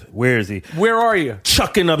matters, where is he? Where are you?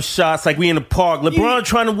 Chucking up shots like we in the park. LeBron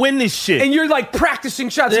trying to win this shit. And you're like practicing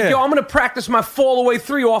shots. Like, yo, I'm going to practice my fall away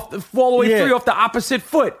three off the opposite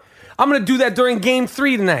foot. I'm going to do that during game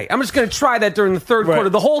 3 tonight. I'm just going to try that during the third quarter.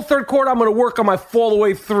 The whole third quarter, I'm going to work on my fall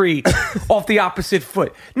away 3 off the opposite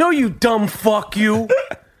foot. No, you dumb fuck, you.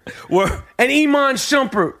 And Iman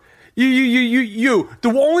Shumpert. You. The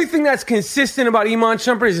only thing that's consistent about Iman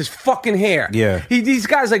Shumpert is his fucking hair. Yeah. These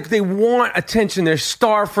guys, like, they want attention. They're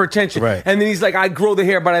starved for attention. Right. And then he's like, I grow the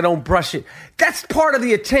hair, but I don't brush it. That's part of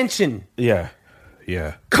the attention. Yeah.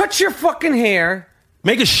 Cut your fucking hair.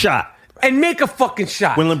 Make a shot. And make a fucking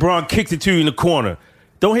shot. When LeBron kicks it to you in the corner,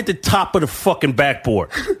 don't hit the top of the fucking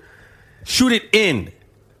backboard. Shoot it in.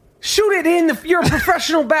 Shoot it in. You're a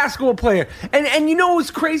professional basketball player. And you know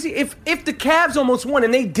what's crazy? If the Cavs almost won,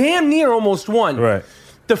 and they damn near almost won, right?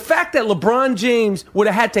 The fact that LeBron James would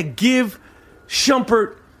have had to give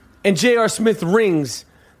Shumpert and J.R. Smith rings,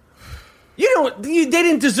 they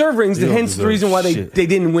didn't deserve rings, and hence the reason why they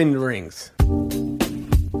didn't win the rings.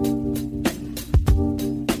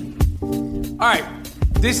 All right,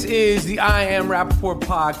 this is the I Am Rappaport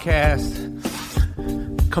podcast,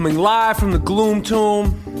 coming live from the Gloom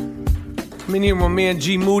Tomb. I'm in here with my man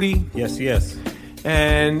G Moody. Yes.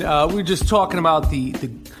 And we're just talking about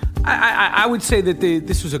I would say that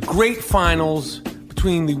this was a great finals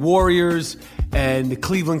between the Warriors and the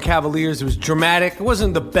Cleveland Cavaliers. It was dramatic. It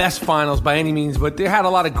wasn't the best finals by any means, but they had a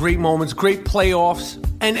lot of great moments, great playoffs.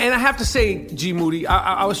 And I have to say, G Moody,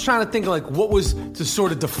 I was trying to think of like what was the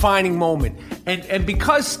sort of defining moment. And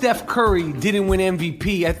because Steph Curry didn't win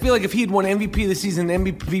MVP, I feel like if he had won MVP of the season,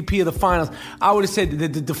 MVP of the finals, I would have said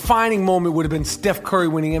that the defining moment would have been Steph Curry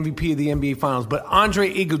winning MVP of the NBA Finals. But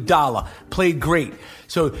Andre Iguodala played great.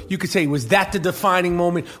 So you could say, was that the defining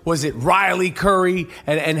moment? Was it Riley Curry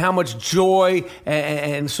and how much joy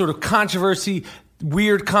and sort of controversy,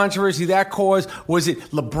 weird controversy that caused? Was it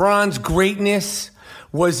LeBron's greatness?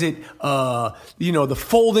 Was it, the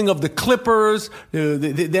folding of the Clippers,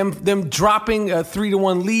 them dropping a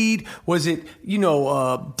 3-1 lead? Was it,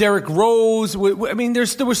 Derrick Rose? I mean, there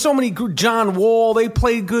were so many good. John Wall, they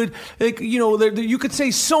played good. Like, you could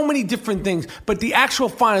say so many different things. But the actual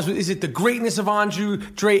finals, is it the greatness of Andre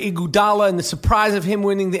Iguodala and the surprise of him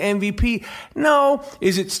winning the MVP? No.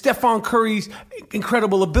 Is it Stephon Curry's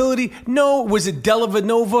incredible ability? No. Was it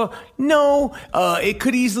Dellavedova? No. It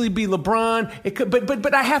could easily be LeBron. It could,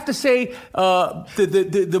 but I have to say,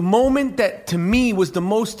 the moment that to me was the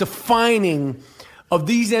most defining of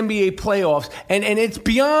these NBA playoffs, and it's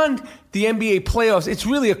beyond the NBA playoffs, it's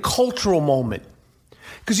really a cultural moment.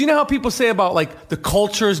 Because you know how people say about, like, the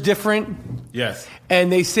culture is different? Yes.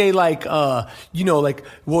 And they say, like, well,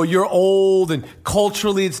 you're old and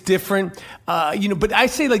culturally it's different. But I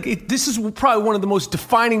say, like, this is probably one of the most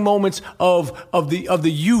defining moments of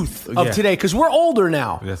the youth of today. Because we're older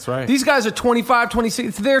now. That's right. These guys are 25, 26.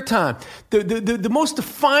 It's their time. The most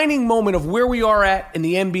defining moment of where we are at in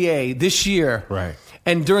the NBA this year, right,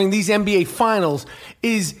 and during these NBA finals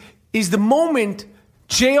is the moment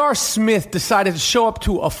J.R. Smith decided to show up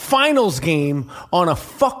to a finals game on a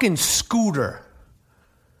fucking scooter.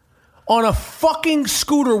 On a fucking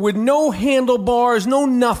scooter with no handlebars, no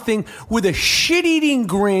nothing, with a shit-eating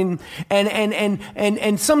grin,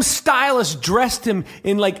 and some stylist dressed him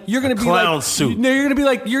in, like, you're gonna be clown like suit. No, you're gonna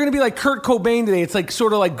be like Kurt Cobain today. It's like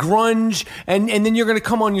sort of like grunge, and then you're gonna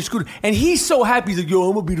come on your scooter, and he's so happy. He's like, yo,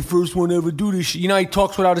 I'm gonna be the first one to ever do this shit. You know, he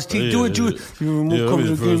talks without his teeth. Do it,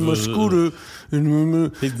 comes again, my scooter.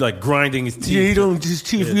 He's like grinding his teeth. Yeah, his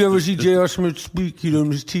teeth. If you ever see J.R. Smith speak,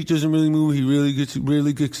 his teeth doesn't really move. He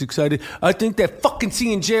really gets excited. I think that fucking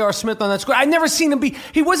seeing J.R. Smith on that screen, I've never seen him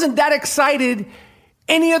he wasn't that excited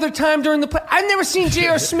any other time during the play. I've never seen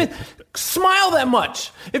J.R. Smith smile that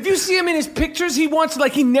much. If you see him in his pictures, he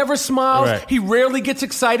never smiles. Right. He rarely gets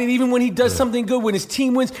excited, even when he does something good. When his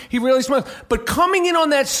team wins, he rarely smiles. But coming in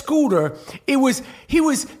on that scooter, he was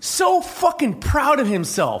so fucking proud of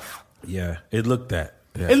himself. Yeah, it looked that.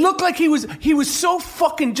 Yeah. It looked like he was so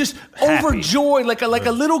fucking just happy, overjoyed, like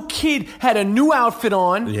a little kid had a new outfit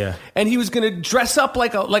on, yeah, and he was gonna dress up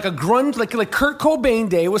like a grunge, like Kurt Cobain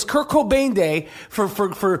Day. It was Kurt Cobain Day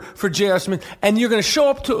for J.R. Smith, and you're gonna show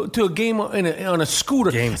up to a game on a scooter,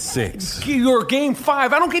 Game 6 or Game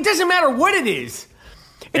 5. It doesn't matter what it is.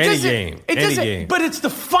 Any game. But it's the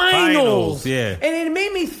finals. Yeah, and it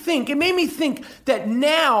made me think that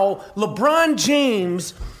now LeBron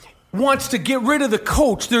James wants to get rid of the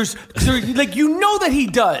coach. There's that he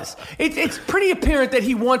does. It's pretty apparent that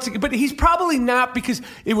he wants to, but he's probably not, because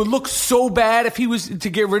it would look so bad if he was to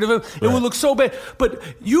get rid of him. Right. It would look so bad. But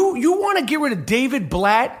you want to get rid of David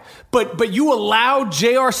Blatt, but you allow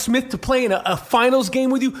J.R. Smith to play in a finals game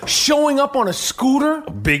with you, showing up on a scooter,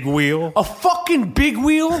 a big wheel, a fucking big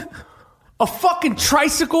wheel, a fucking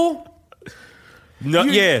tricycle. No,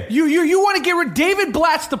 yeah. You want to get rid. David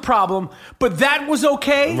Blatt's the problem, but that was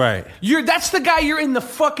okay. Right. That's the guy you're in the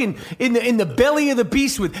fucking in the belly of the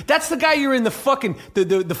beast with. That's the guy you're in the fucking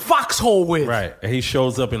the foxhole with. Right. And he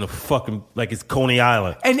shows up in the fucking like it's Coney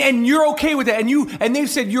Island. And you're okay with that. And they've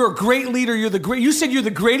said you're a great leader. You said you're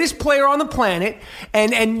the greatest player on the planet,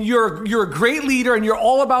 and you're a great leader, and you're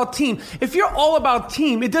all about team. If you're all about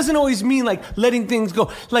team, it doesn't always mean like letting things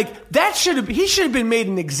go. Like that he should have been made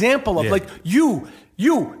an example of. Like you,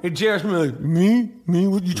 and J.R. Smith like, me?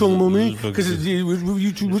 What you talking about me? Because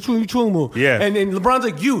which one are you talking about? Yeah. And LeBron's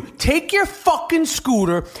like, you, take your fucking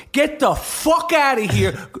scooter, get the fuck out of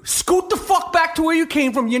here, scoot the fuck back to where you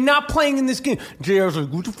came from. You're not playing in this game. J.R.'s like,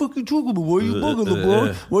 what the fuck are you talking about? Why are you bugging,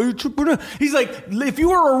 LeBron? Why are you tripping out? He's like, if you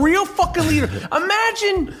were a real fucking leader,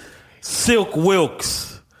 imagine Silk Wilkes.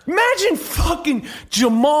 Imagine fucking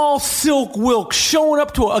Jamal Silk Wilkes showing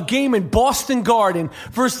up to a game in Boston Garden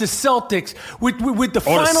versus the Celtics with the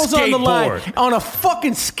finals on the line on a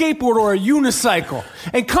fucking skateboard or a unicycle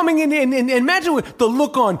and coming in and imagine with the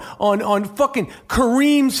look on fucking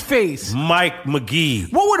Kareem's face. Mike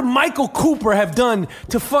McGee. What would Michael Cooper have done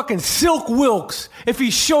to fucking Silk Wilkes if he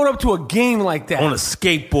showed up to a game like that? On a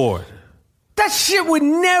skateboard. That shit would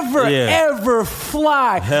never, ever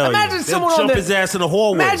fly. Hell imagine someone jump his ass in the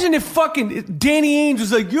hallway. Imagine if fucking Danny Ainge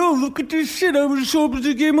was like, yo, look at this shit. I would show up to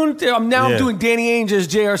the game on the I'm doing Danny Ainge as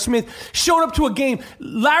J.R. Smith. Showed up to a game.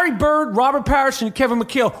 Larry Bird, Robert Parrish, and Kevin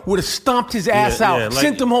McHale would have stomped his ass out,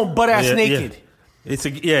 sent him home butt-ass naked. It's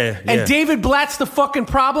And David Blatt's the fucking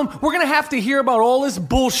problem. We're going to have to hear about all this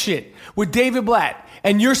bullshit with David Blatt.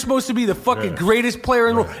 And you're supposed to be the fucking greatest player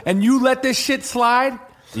in the world. And you let this shit slide?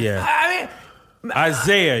 Yeah. I mean...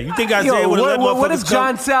 Isaiah, you think Isaiah would have let motherfuckers What if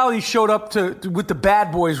John Sally showed up with the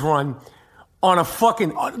Bad Boys run on a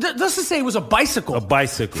fucking... Let's just say it was a bicycle. A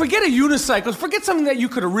bicycle. Forget a unicycle. Forget something that you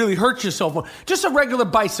could have really hurt yourself on. Just a regular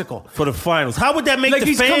bicycle. For the finals. How would that make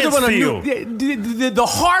the fans feel? The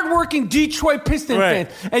hardworking Detroit Pistons fans.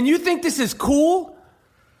 And you think this is cool?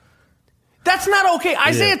 That's not okay.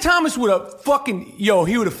 Isaiah Thomas would have fucking... he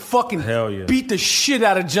would have fucking beat the shit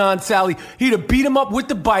out of John Sally. He'd have beat him up with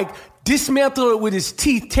the bike, dismantled it with his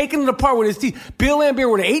teeth, taken it apart with his teeth. Bill Laimbeer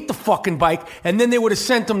would have ate the fucking bike, and then they would have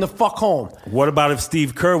sent him the fuck home. What about if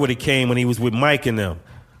Steve Kerr would have came when he was with Mike and them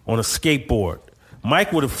on a skateboard?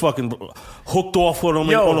 Mike would have fucking hooked off with him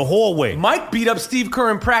on the hallway. Mike beat up Steve Kerr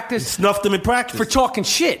in practice. Snuffed him in practice. For talking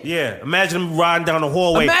shit. Yeah, imagine him riding down the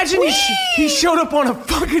hallway. Imagine he showed up on a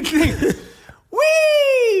fucking thing.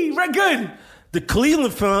 Whee! Right, good. The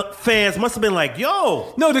Cleveland fans must have been like,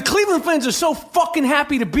 yo. No, the Cleveland fans are so fucking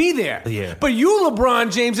happy to be there. Yeah. But you,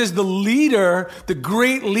 LeBron James, as the leader, the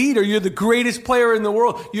great leader, you're the greatest player in the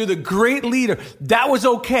world. You're the great leader. That was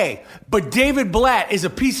okay. But David Blatt is a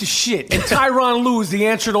piece of shit. And Tyronn Lue is the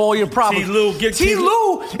answer to all your problems. T.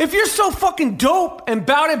 Lue, if you're so fucking dope and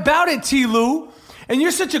bout it, T. Lue, and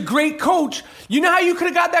you're such a great coach, you know how you could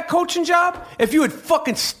have got that coaching job? If you had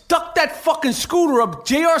fucking stuck that fucking scooter up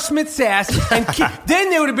J.R. Smith's ass, and then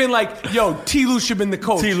they would have been like, yo, T. Lue should have been the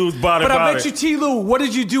coach. T. Lue's bought it. But I bet you, T. Lue, what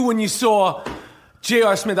did you do when you saw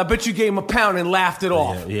J.R. Smith? I bet you gave him a pound and laughed it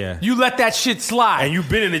off. Yeah. You let that shit slide. And you've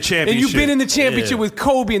been in the championship. With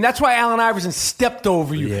Kobe, and that's why Allen Iverson stepped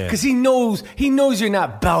over you. Because he knows you're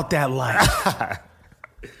not about that life.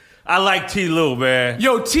 I like T. Lue, man.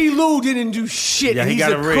 Yo, T. Lue didn't do shit. Yeah, He's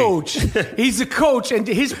a coach. He's a coach, and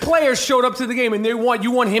his players showed up to the game, and you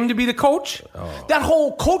want him to be the coach? Oh. That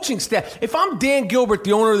whole coaching staff. If I'm Dan Gilbert,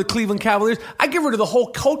 the owner of the Cleveland Cavaliers, I get rid of the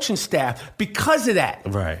whole coaching staff because of that.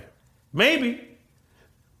 Right. Maybe.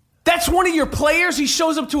 That's one of your players? He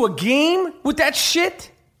shows up to a game with that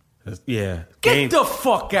shit? Yeah. Get the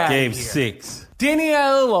fuck out of here. Game 6. Danny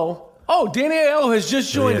Aiello. Oh, Danny Aiello has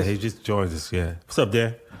just joined us. Yeah, he just joined us, yeah. What's up,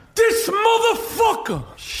 Dan? This motherfucker.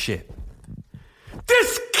 Shit.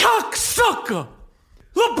 This cocksucker.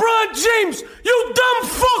 LeBron James, you dumb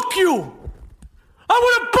fuck you. I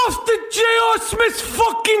would have busted J.R. Smith's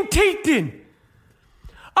fucking teeth in.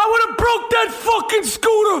 I would have broke that fucking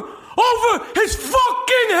scooter over his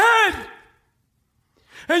fucking head.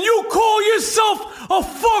 And you call yourself a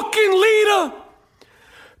fucking leader?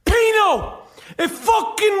 Pino. If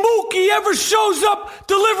fucking Mookie ever shows up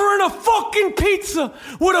delivering a fucking pizza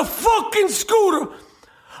with a fucking scooter,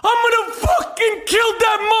 I'm gonna fucking kill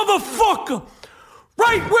that motherfucker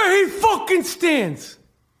right where he fucking stands.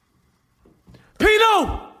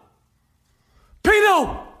 Pino!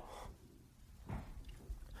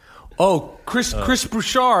 Oh, Chris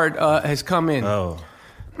Bouchard has come in. Oh.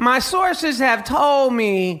 My sources have told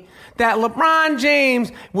me that LeBron James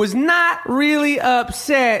was not really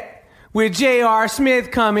upset with J.R.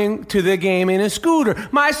 Smith coming to the game in a scooter.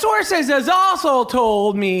 My sources has also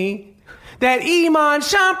told me that Iman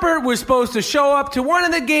Shumpert was supposed to show up to one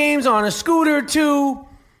of the games on a scooter too,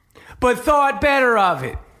 but thought better of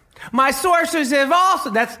it. My sources have also...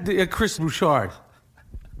 That's Chris Bouchard.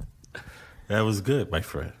 That was good, my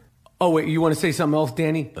friend. Oh, wait, you want to say something else,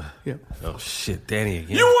 Danny? Yeah. Oh, shit, Danny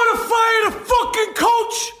again. You want to fire the fucking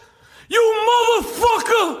coach? You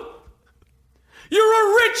motherfucker!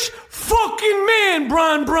 You're a rich fucking man,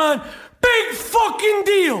 Bron. Big fucking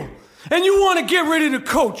deal. And you want to get rid of the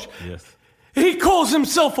coach. Yes. He calls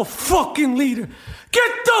himself a fucking leader.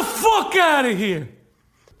 Get the fuck out of here.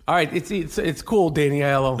 All right, it's cool, Danny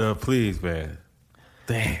Aiello. No, please, man.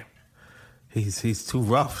 Damn. He's too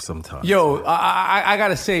rough sometimes. Yo, I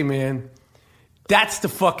gotta say, man, that's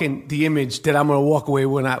the image that I'm gonna walk away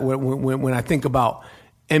when I think about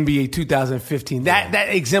NBA 2015. That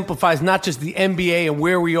exemplifies not just the NBA and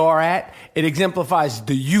where we are at, it exemplifies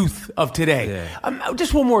the youth of today. Yeah.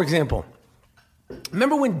 Just one more example.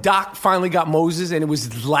 Remember when Doc finally got Moses and it was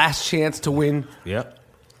his last chance to win? Yep.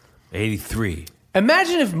 83.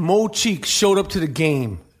 Imagine if Mo Cheek showed up to the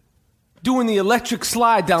game doing the electric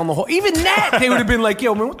slide down the hall. Even that, they would have been like,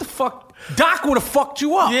 yo, man, what the fuck? Doc would have fucked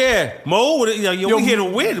you up. Yeah. Mo would have, we here to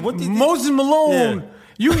win. What Moses Malone.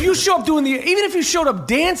 Yeah. You show up doing even if you showed up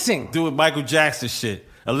dancing. Doing Michael Jackson shit.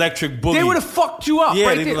 Electric boogie. They would have fucked you up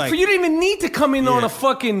right there. Like, you didn't even need to come in on a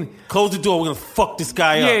fucking... Close the door, we're going to fuck this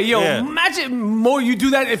guy up. Imagine Mo, you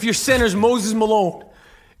do that if your center's Moses Malone.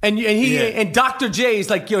 And Dr. J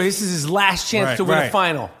is like, yo, this is his last chance to win a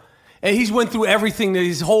final. And he's went through everything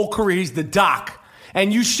his whole career. He's the Doc.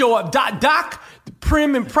 And you show up, Doc,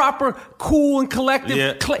 prim and proper, cool and collective.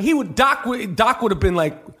 Yeah. Doc would have been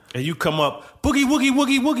like... And you come up, boogie, woogie,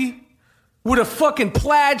 woogie, woogie. With a fucking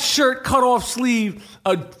plaid shirt, cut off sleeve,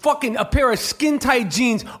 a pair of skin tight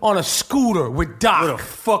jeans on a scooter with Doc. With a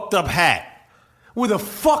fucked up hat.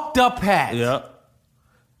 Yeah.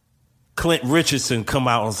 Clint Richardson come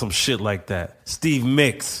out on some shit like that. Steve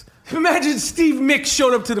Mix. Imagine Steve Mix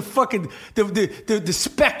showed up to the fucking the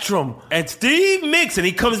Spectrum. And Steve Mix, and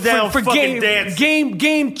he comes down for fucking dance.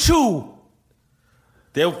 Game 2.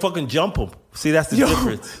 They'll fucking jump him. See, that's the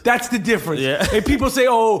difference. That's the difference. Yeah. And people say,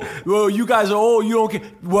 "Oh, well, you guys are old. You don't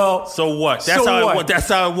get." Well, so what? That's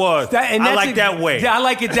how it was. I like that way. Yeah, I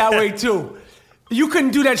like it that way too. You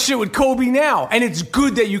couldn't do that shit with Kobe now, and it's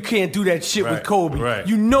good that you can't do that shit with Kobe. Right.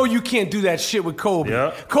 You know you can't do that shit with Kobe.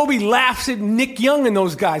 Yeah. Kobe laughs at Nick Young and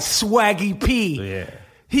those guys, Swaggy P. Yeah.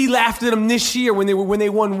 He laughed at them this year when they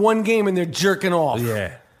won one game and they're jerking off.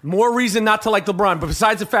 Yeah. More reason not to like LeBron, but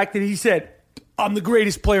besides the fact that he said, I'm the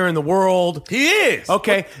greatest player in the world. He is.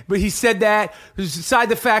 Okay, but he said that. Beside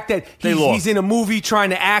the fact that he's in a movie trying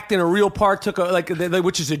to act in a real part,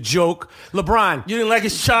 which is a joke. LeBron. You didn't like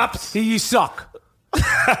his chops? You suck.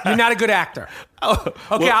 You're not a good actor.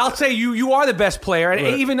 I'll say you are the best player.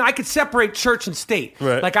 And even I could separate church and state.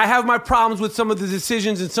 Right. Like I have my problems with some of the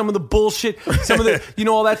decisions and some of the bullshit, some of the,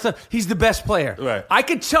 all that stuff. He's the best player. Right. I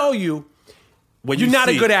could tell you you're not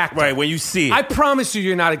a good actor. Right, when you see it. I promise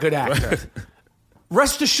you're not a good actor.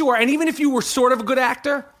 Rest assured, and even if you were sort of a good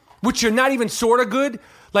actor, which you're not even sort of good,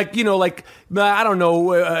 I don't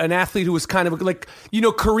know, an athlete who was kind of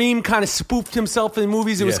Kareem kind of spoofed himself in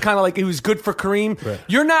movies. It was kind of like he was good for Kareem. Right.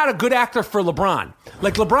 You're not a good actor for LeBron.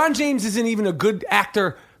 Like LeBron James isn't even a good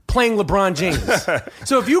actor playing LeBron James.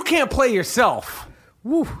 So if you can't play yourself,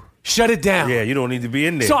 shut it down. Yeah, you don't need to be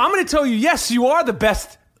in there. So I'm going to tell you, yes, you are the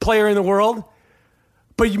best player in the world,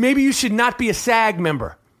 but maybe you should not be a SAG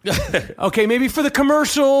member. Okay, maybe for the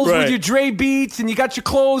commercials with your Dre Beats and you got your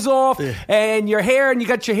clothes off and your hair and you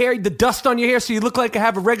got your hair, the dust on your hair so you look like you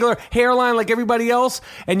have a regular hairline like everybody else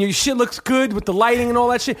and your shit looks good with the lighting and all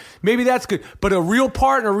that shit. Maybe that's good. But a real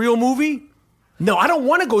part in a real movie? No, I don't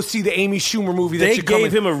want to go see the Amy Schumer movie that you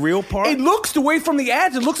gave him a real part? It looks, the way from the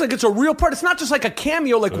ads, it looks like it's a real part. It's not just like a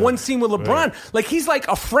cameo, like one scene with LeBron. Right. Like he's like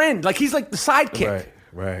a friend. Like he's like the sidekick.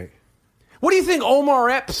 Right. What do you think Omar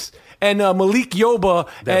Epps and Malik Yoba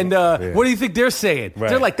what do you think they're saying? Right.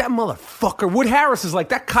 They're like, that motherfucker. Wood Harris is like,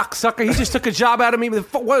 that cocksucker. He just took a job out of me.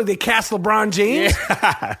 What did they cast LeBron James?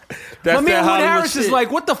 Yeah. My man Wood Harris is like,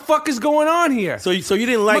 what the fuck is going on here? So you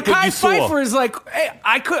didn't like what you saw? Mekhi Phifer is like,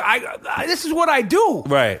 hey, this is what I do.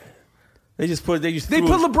 Right. They put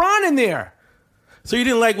LeBron in there. So you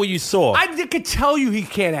didn't like what you saw? I could tell you he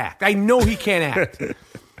can't act. I know he can't act.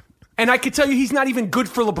 And I could tell you he's not even good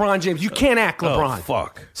for LeBron James. You can't act LeBron. Oh,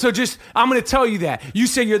 fuck. So I'm going to tell you that. You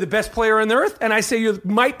say you're the best player on the earth, and I say you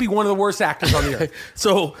might be one of the worst actors on the earth.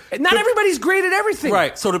 So not everybody's great at everything.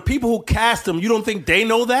 Right. So the people who cast him, you don't think they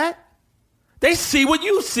know that? They see what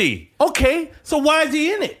you see. Okay. So why is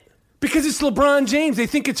he in it? Because it's LeBron James. They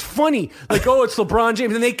think it's funny. Like, oh, it's LeBron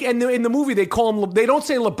James. And in the movie, they call him, they don't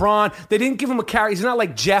say LeBron. They didn't give him a character. He's not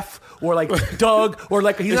like Jeff or like Doug or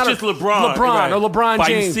like, he's it's not just LeBron. Right. Or LeBron but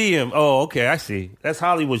James. You see him. Oh, okay, I see. That's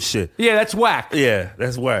Hollywood shit. Yeah, that's whack. Yeah,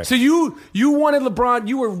 that's whack. So you wanted LeBron,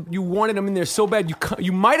 you wanted him in there so bad.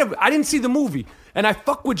 You might have, I didn't see the movie. And I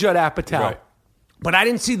fuck with Judd Apatow. Right. But I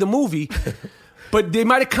didn't see the movie. But they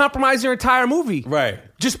might have compromised their entire movie. Right.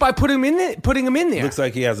 Just by putting him in there. Looks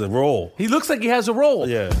like he has a role. He looks like he has a role.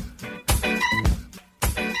 Yeah.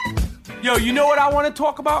 Yo, you know what I want to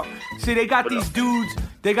talk about? See, they got these dudes,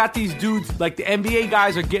 like the NBA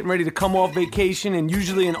guys are getting ready to come off vacation, and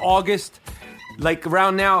usually in August, like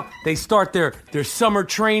around now, they start their summer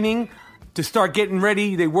training to start getting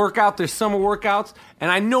ready. They work out their summer workouts.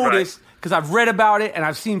 And I noticed, because I've read about it and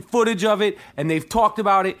I've seen footage of it, and they've talked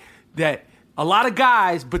about it, that a lot of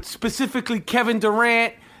guys, but specifically Kevin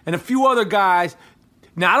Durant and a few other guys.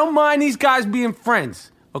 Now, I don't mind these guys being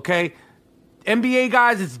friends, okay? NBA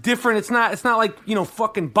guys, it's different. It's not like,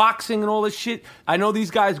 fucking boxing and all this shit. I know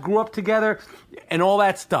these guys grew up together and all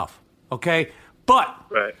that stuff, okay? But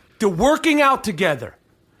they're working out together.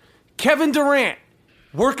 Kevin Durant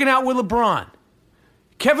working out with LeBron.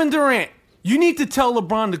 Kevin Durant, you need to tell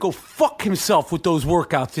LeBron to go fuck himself with those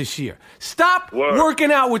workouts this year. Stop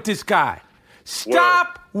working out with this guy.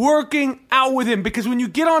 Stop working out with him, because when you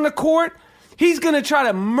get on the court, he's going to try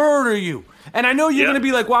to murder you. And I know you're going to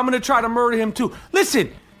be like, well, I'm going to try to murder him too.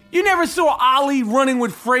 Listen, you never saw Ali running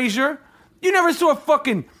with Frazier. You never saw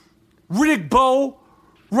fucking Riddick Bowe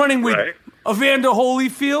running with Evander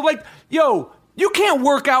Holyfield. Like, yo, you can't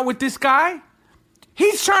work out with this guy.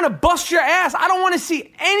 He's trying to bust your ass. I don't want to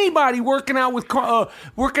see anybody working out with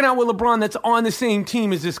LeBron that's on the same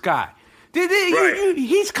team as this guy.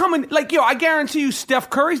 He's coming, like, yo, I guarantee you Steph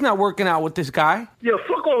Curry's not working out with this guy. Yo,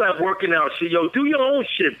 fuck all that working out shit. Yo, do your own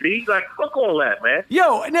shit, B. Like, fuck all that, man.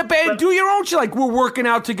 Yo, do your own shit. Like, we're working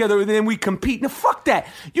out together and then we compete. Now, fuck that.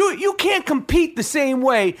 You can't compete the same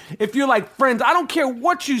way if you're like friends. I don't care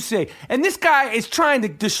what you say. And this guy is trying to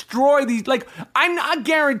destroy these. Like, I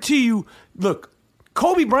guarantee you, look,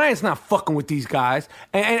 Kobe Bryant's not fucking with these guys.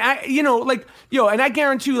 And I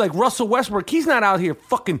guarantee you, like, Russell Westbrook, he's not out here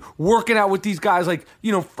fucking working out with these guys. Like,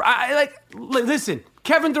 listen,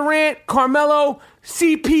 Kevin Durant, Carmelo,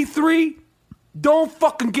 CP3, don't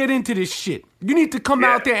fucking get into this shit. You need to come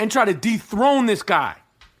out there and try to dethrone this guy.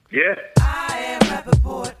 Yeah. I Am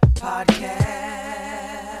Rappaport Podcast.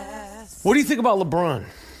 What do you think about LeBron?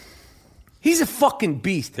 He's a fucking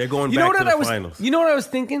beast. They're going back to the finals. You know what I was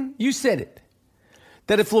thinking? You said it.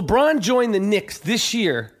 That if LeBron joined the Knicks this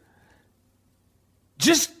year,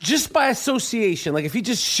 just by association, like if he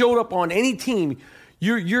just showed up on any team,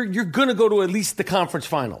 you're gonna go to at least the conference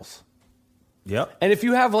finals. Yep. And if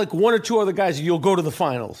you have like one or two other guys, you'll go to the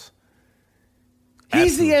finals.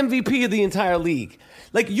 He's the MVP of the entire league.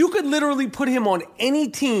 Like, you could literally put him on any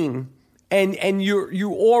team, and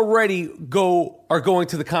you already are going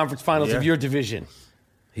to the conference finals of your division.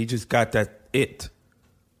 He just got that it.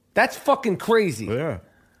 That's fucking crazy. Yeah.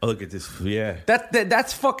 Oh, look at this. Yeah.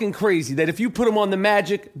 That's fucking crazy. That if you put them on the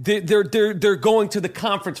Magic, they're going to the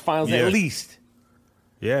conference finals at least.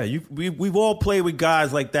 Yeah. We've all played with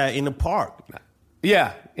guys like that in the park.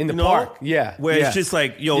 Yeah, in the park. Yeah. Where it's just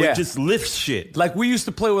like, it just lifts shit. Like we used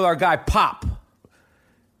to play with our guy Pop.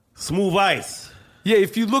 Smooth Ice. Yeah,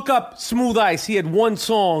 if you look up Smooth Ice, he had one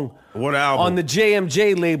song on the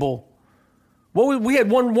JMJ label. We had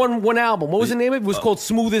one album. What was the name of it? It was called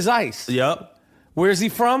Smooth as Ice. Yep. Where's he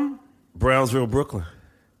from? Brownsville, Brooklyn.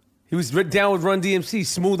 He was down with Run DMC,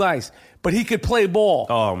 Smooth Ice. But he could play ball.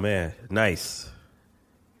 Oh, man. Nice.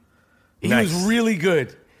 He was really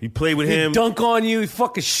good. You played with him. He'd dunk on you. He'd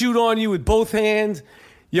fucking shoot on you with both hands.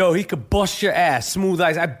 Yo, he could bust your ass. Smooth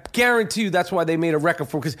Ice. I guarantee you that's why they made a record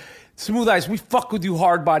for him. Because Smooth Ice, we fuck with you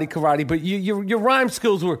hard body karate, but your rhyme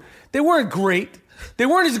skills weren't great. They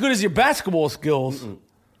weren't as good as your basketball skills. Mm-mm.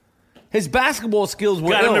 His basketball skills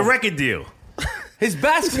were got him a record deal. His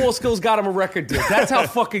basketball skills got him a record deal. That's how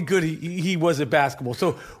fucking good he was at basketball.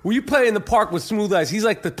 So when you play in the park with Smooth Ice, he's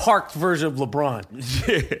like the parked version of LeBron.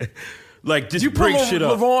 Yeah. Like, just you break shit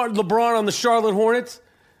up. LeBron on the Charlotte Hornets,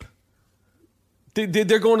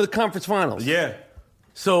 they're going to the conference finals. Yeah.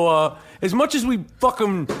 So as much as we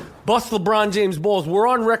fucking bust LeBron James balls, we're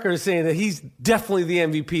on record as saying that he's definitely the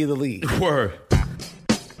MVP of the league. Word.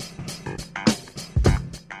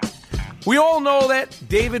 We all know that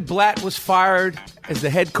David Blatt was fired as the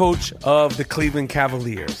head coach of the Cleveland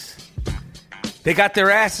Cavaliers. They got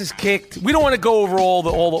their asses kicked. We don't want to go over all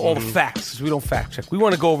the facts. We don't fact check. We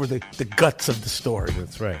want to go over the guts of the story.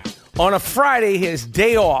 That's right. On a Friday, his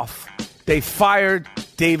day off, they fired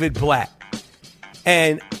David Blatt.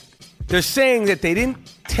 And they're saying that they didn't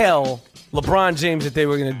tell LeBron James that they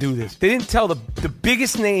were going to do this. They didn't tell the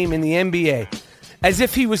biggest name in the NBA, as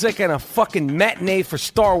if he was like in a fucking matinee for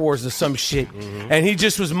Star Wars or some shit. And he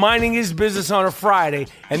just was minding his business on a Friday,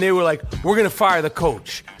 and they were like, we're going to fire the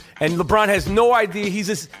coach. And LeBron has no idea. He's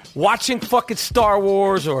just watching fucking Star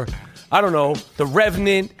Wars or, I don't know, The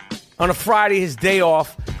Revenant on a Friday, his day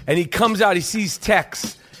off, and he comes out, he sees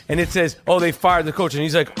texts, and it says, oh, they fired the coach. And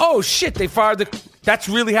he's like, oh, shit, they fired the... That's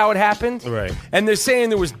really how it happened? Right. And they're saying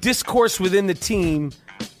there was discourse within the team.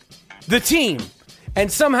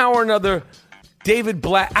 And somehow or another, David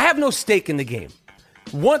Blatt... I have no stake in the game.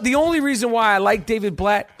 The only reason why I like David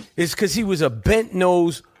Blatt is because he was a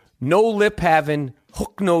bent-nose, no-lip-having,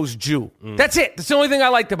 hook-nosed Jew. That's it. That's the only thing I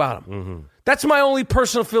liked about him. That's my only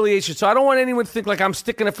personal affiliation. So I don't want anyone to think like I'm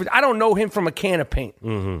sticking up for... I don't know him from a can of paint.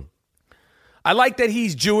 I like that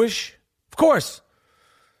he's Jewish. Of course.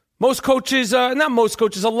 Most coaches, not most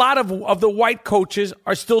coaches, a lot of the white coaches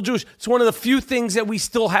are still Jewish. It's one of the few things that we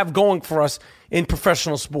still have going for us in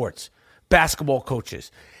professional sports. Basketball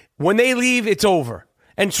coaches. When they leave, it's over.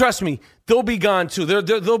 And trust me, they'll be gone too.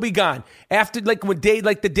 They'll be gone. After like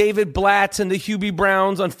the David Blatts and the Hubie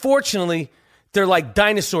Browns, unfortunately, they're like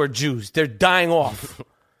dinosaur Jews. They're dying off.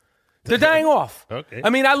 They're dying off. Okay. I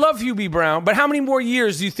mean, I love Hubie Brown, but how many more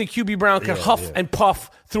years do you think Hubie Brown can huff and puff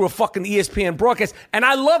through a fucking ESPN broadcast? And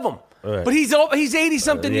I love him, right. But he's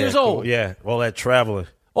 80-something years old. Yeah, all that traveling.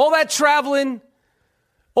 All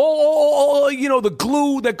the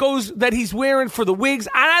glue that he's wearing for the wigs.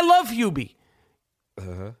 And I love Hubie.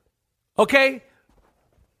 Okay?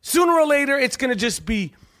 Sooner or later, it's going to just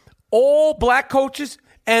be all black coaches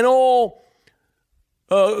and all...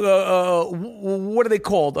 what are they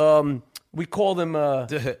called? We call them...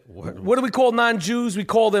 what do we call non-Jews? We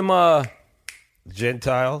call them...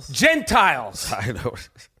 Gentiles? Gentiles. I know.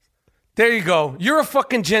 There you go. You're a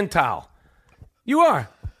fucking Gentile. You are.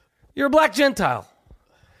 You're a black Gentile.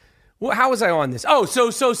 Well, how was I on this? Oh,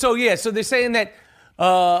 yeah. So they're saying that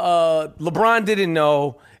LeBron didn't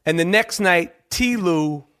know, and the next night,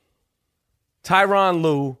 Tyronn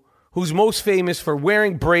Lue, who's most famous for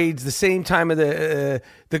wearing braids the same time of his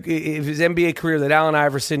NBA career that Allen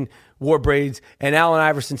Iverson wore braids, and Allen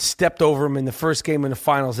Iverson stepped over him in the first game in the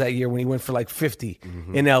finals that year when he went for like 50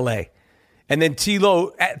 in L.A. And then T.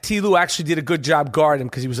 Lue actually did a good job guarding him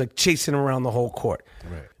because he was like chasing him around the whole court.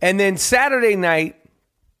 Right. And then Saturday night,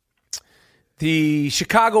 the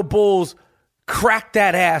Chicago Bulls cracked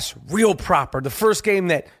that ass real proper. The first game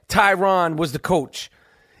that Tyronn was the coach.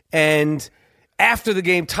 And after the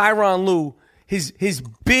game, Tyronn Lue, his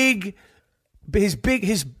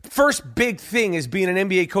first big thing as being an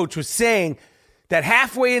NBA coach was saying that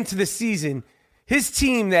halfway into the season, his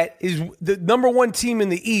team that is the number one team in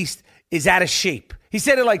the East is out of shape. He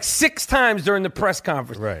said it like 6 times during the press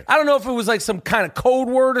conference. Right. I don't know if it was like some kind of code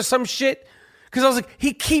word or some shit, because I was like,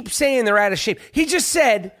 he keeps saying they're out of shape. He just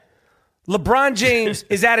said LeBron James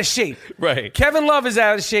is out of shape. Right. Kevin Love is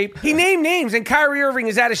out of shape. He named names, and Kyrie Irving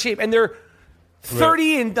is out of shape, and they're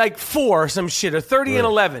 30 and like 4 or some shit, or 30 and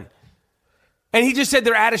 11. And he just said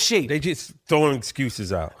they're out of shape. They just throwing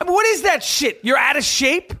excuses out. I mean, what is that shit? You're out of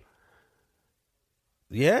shape?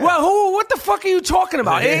 Yeah. Well, what the fuck are you talking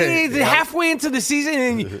about? Halfway into the season,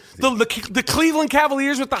 and the Cleveland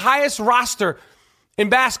Cavaliers with the highest roster in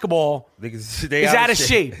basketball is out of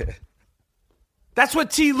shape. That's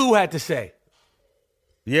what T. Lue had to say.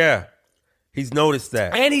 Yeah. He's noticed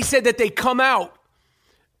that. And he said that they come out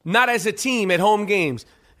not as a team at home games.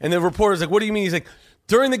 And the reporter's like, what do you mean? He's like,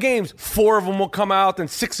 during the games, 4 of them will come out, and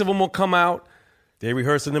 6 of them will come out. They're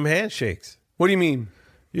rehearsing them handshakes. What do you mean?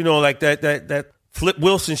 You know, like that Flip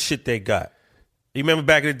Wilson shit they got. You remember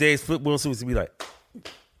back in the days, Flip Wilson used to be like...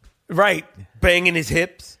 Right. Banging his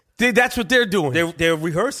hips. That's what they're doing. They're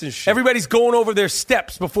rehearsing shit. Everybody's going over their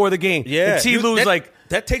steps before the game. Yeah. And T. Lue's like...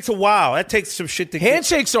 That takes a while. That takes some shit to get.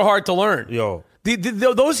 Handshakes are hard to learn. Yo.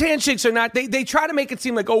 Those handshakes are not... They try to make it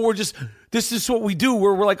seem like, this is what we do.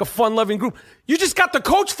 We're like a fun-loving group. You just got the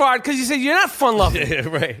coach fired because you said you're not fun-loving. Yeah,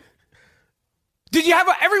 right. Did you have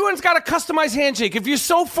everyone's got a customized handshake. If you're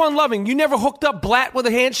so fun-loving, you never hooked up Blatt with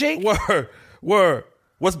a handshake? Word.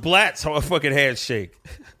 What's Blatt's fucking handshake?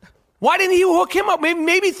 Why didn't he hook him up?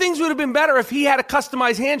 Maybe things would have been better if he had a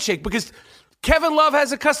customized handshake, because Kevin Love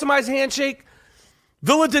has a customized handshake.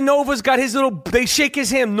 Villanova's got his little... They shake his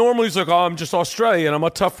hand. Normally he's like, I'm just Australian. I'm a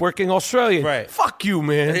tough-working Australian. Right. Fuck you,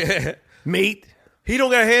 man. Mate. He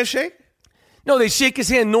don't got a handshake? No, they shake his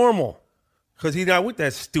hand normal. Because he's not with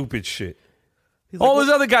that stupid shit. All those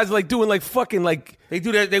other guys are like doing like fucking like they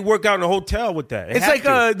do that. They work out in a hotel with that. They it's have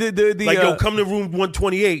like to. the like yo, come to room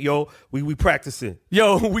 128, yo. We practicing.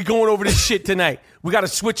 Yo, we going over this shit tonight. We got to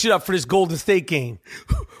switch it up for this Golden State game.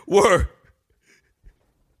 Word.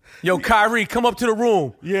 Yo, Kyrie, come up to the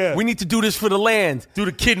room. Yeah. We need to do this for the land. Do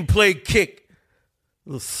the kid and play kick.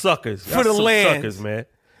 Little suckers. For the land. Suckers, man.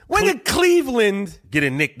 When did Cleveland get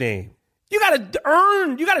a nickname? You got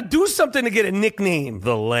to do something to get a nickname.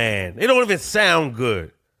 The land. It don't even sound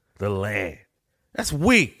good. The land. That's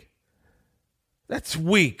weak. That's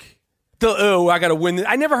weak. I got to win this.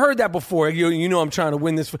 I never heard that before. You know I'm trying to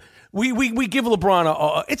win this. We give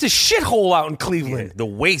LeBron it's a shithole out in Cleveland. Yeah, the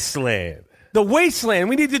wasteland. The wasteland.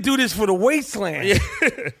 We need to do this for the wasteland. Yeah.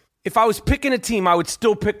 If I was picking a team, I would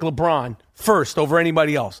still pick LeBron first over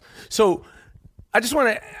anybody else. So I just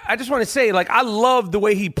want to say, like, I love the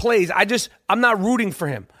way he plays. I'm not rooting for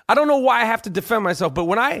him. I don't know why I have to defend myself, but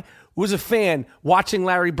when I was a fan watching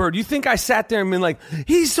Larry Bird, you think I sat there and been like,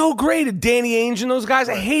 he's so great at Danny Ainge and those guys?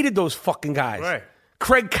 I hated those fucking guys. Right.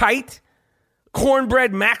 Craig Kite,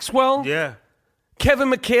 Cornbread Maxwell. Yeah.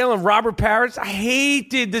 Kevin McHale and Robert Parrish. I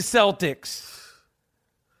hated the Celtics.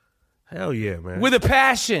 Hell yeah, man. With a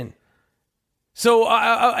passion. So,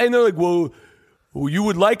 and they're like, well, you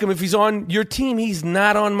would like him if he's on your team. He's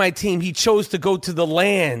not on my team. He chose to go to the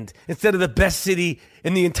land instead of the best city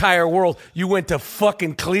in the entire world. You went to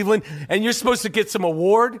fucking Cleveland, and you're supposed to get some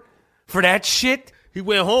award for that shit? He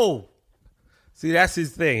went home. See, that's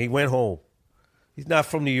his thing. He went home. He's not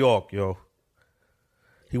from New York, yo.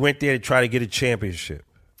 He went there to try to get a championship.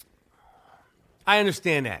 I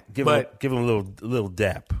understand that. Give him a little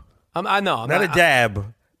dap. I know. Not a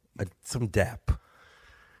dab. Some dap.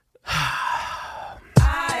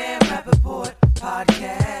 I Am Rappaport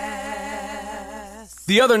Podcast.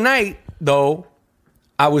 The other night, though,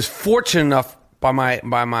 I was fortunate enough by my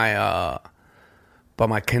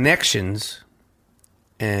connections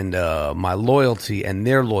and my loyalty and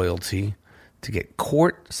their loyalty to get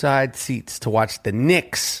courtside seats to watch the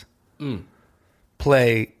Knicks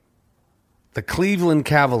play the Cleveland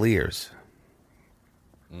Cavaliers.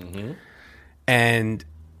 Mm-hmm. And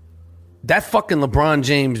that fucking LeBron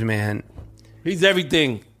James, man. He's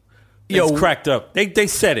everything. It's cracked up. They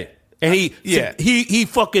said it. And he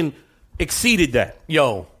fucking exceeded that.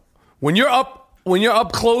 Yo, when you're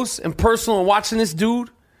up close and personal and watching this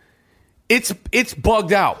dude, it's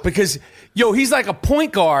bugged out because he's like a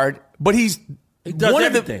point guard, but he's one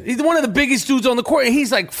of the biggest dudes on the court, and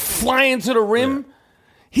he's like flying to the rim. Yeah.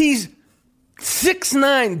 He's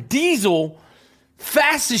 6'9", diesel,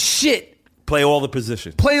 fast as shit. Play all the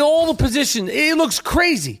positions. It looks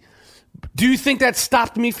crazy. Do you think that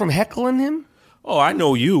stopped me from heckling him? Oh, I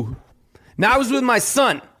know you. Now I was with my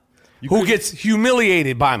son, who gets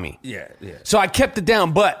humiliated by me. Yeah. So I kept it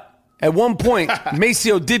down, but at one point,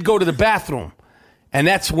 Maceo did go to the bathroom, and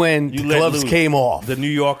that's when the gloves came off. The New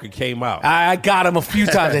Yorker came out. I got him a few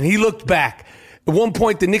times, and he looked back. At one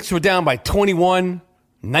point, the Knicks were down by 21,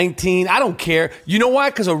 19. I don't care. You know why?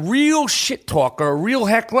 Because a real shit talker, a real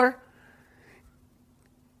heckler,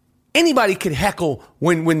 anybody could heckle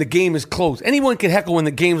when the game is close. Anyone can heckle when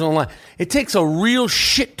the game's online. It takes a real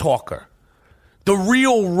shit talker, the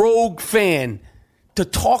real rogue fan, to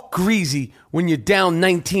talk greasy when you're down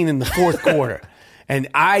 19 in the fourth quarter. And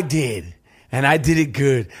I did. And I did it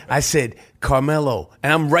good. I said, Carmelo,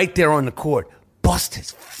 and I'm right there on the court, bust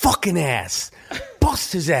his fucking ass.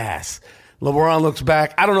 Bust his ass. LeBron looks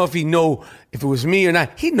back. I don't know if he know if it was me or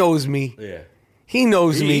not. He knows me. Yeah. He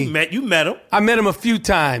knows me. You met him. I met him a few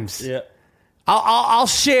times. Yeah. I'll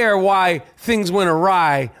share why things went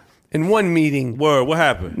awry in one meeting. Word, what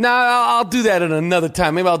happened? No, I'll do that at another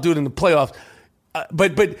time. Maybe I'll do it in the playoffs.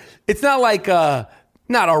 But it's not like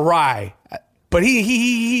not awry. But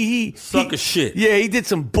he suck a shit. Yeah, he did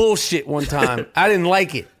some bullshit one time. I didn't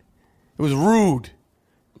like it. It was rude.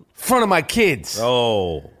 In front of my kids.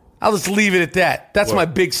 Oh. I'll just leave it at that. That's my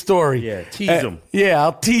big story. Yeah, tease him. Yeah,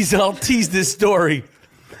 I'll tease this story.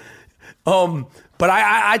 But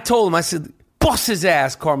I told him, I said, bust his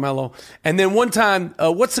ass, Carmelo. And then one time,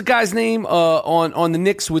 what's the guy's name on the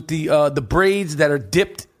Knicks with the braids that are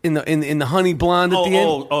dipped in the honey blonde at the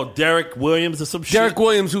end? Oh, Derek Williams or some shit. Derek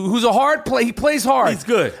Williams, who's a hard play. He plays hard. He's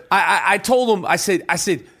good. I told him, I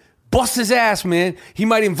said, bust his ass, man. He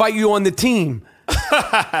might invite you on the team.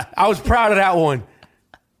 I was proud of that one.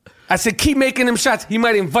 I said, keep making them shots. He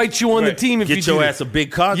might invite you on the team if you do. Get your ass a big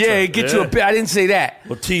contract. Yeah, get you a big. I didn't say that.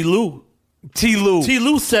 Well, T.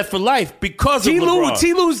 Lou set for life because of LeBron.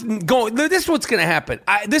 T. Lou's going. This is what's going to happen.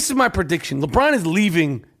 This is my prediction. LeBron is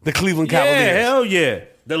leaving the Cleveland Cavaliers. Yeah, hell yeah.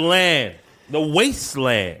 The land. The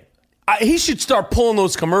wasteland. He should start pulling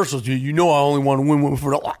those commercials. You know I only want to win one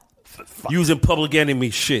for the... Using Public Enemy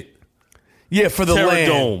shit. Yeah, for the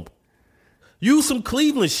land. Dome. Use some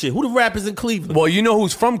Cleveland shit. Who the rappers in Cleveland? Well, you know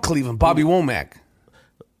who's from Cleveland? Bobby Womack.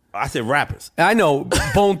 I said rappers. I know.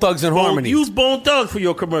 Bone Thugs and Harmony. Use Bone Thugs for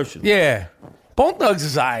your commercial. Yeah. Bone Thugs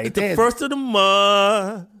is all right. The first of the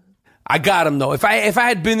month. I got him, though. If I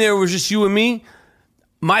had been there, it was just you and me,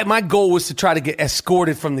 my goal was to try to get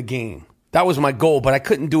escorted from the game. That was my goal, but I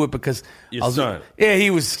couldn't do it because... Your son. Yeah, he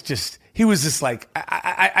was just like...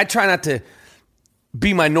 I try not to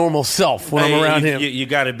be my normal self when I'm around him. You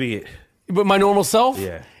got to be it. But my normal self?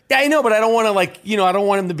 Yeah. Yeah, I know, but I don't want to I don't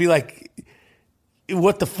want him to be like...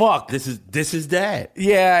 What the fuck? This is Dad.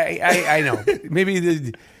 Yeah, I know. Maybe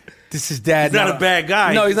this is Dad. He's not a bad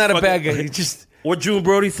guy. No, he's not a bad guy. He just... What June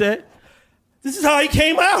Brody said? This is how he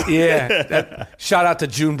came out. Yeah. Shout out to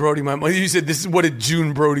June Brody. You said, this is what did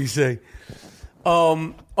June Brody say?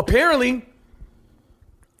 Apparently,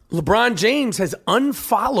 LeBron James has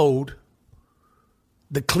unfollowed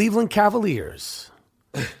the Cleveland Cavaliers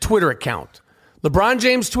Twitter account. LeBron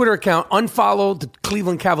James' Twitter account unfollowed the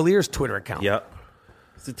Cleveland Cavaliers Twitter account. Yep.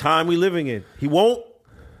 It's the time we're living in. He won't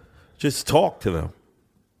just talk to them.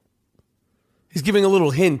 He's giving a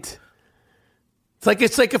little hint.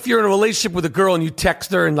 It's like if you're in a relationship with a girl and you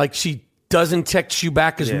text her and she doesn't text you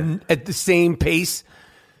back at the same pace.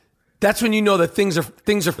 That's when you know that things are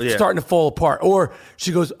starting to fall apart. Or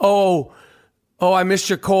she goes, "Oh, I missed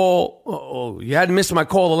your call. Oh, you hadn't missed my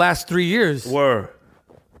call the last 3 years." Word.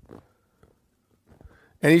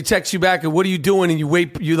 And he texts you back, and what are you doing? And you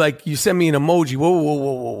wait. You send me an emoji.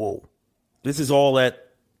 Whoa. This is all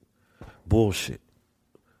that bullshit.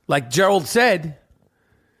 Like Gerald said.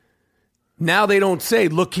 Now they don't say,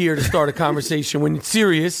 "Look here" to start a conversation when it's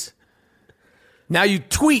serious. Now you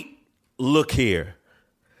tweet, "Look here,"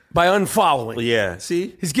 by unfollowing. Yeah,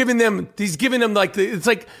 see, he's giving them it's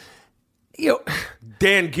like,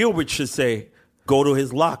 Dan Gilbert should say, "Go to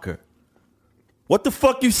his locker." What the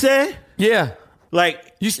fuck you say? Yeah,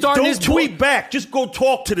 you starting don't tweet back. Just go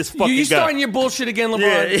talk to this fucking guy. You starting your bullshit again,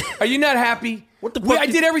 LeBron? Yeah. Are you not happy? What the fuck? I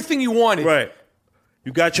did everything you wanted. Right.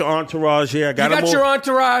 You got your entourage here. You got your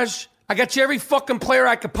entourage. I got you every fucking player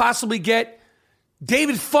I could possibly get.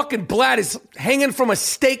 David fucking Blatt is hanging from a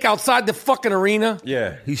stake outside the fucking arena.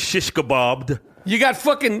 Yeah, he's shish kebabbed. You got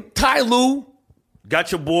fucking Ty Lue.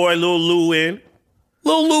 Got your boy Lil Lou in.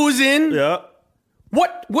 Lil Lou is in. Yeah.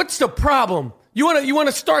 What's the problem? You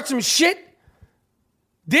wanna start some shit?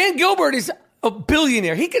 Dan Gilbert is a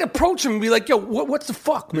billionaire. He can approach him and be like, "Yo, what's the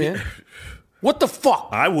fuck, man? What the fuck?"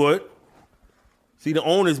 I would. See, the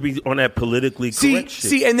owners be on that politically correct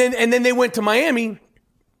shit. See, and then they went to Miami.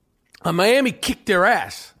 And Miami kicked their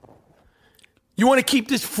ass. You want to keep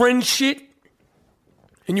this friend shit?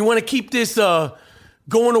 And you want to keep this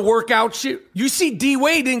going to work out shit? You see,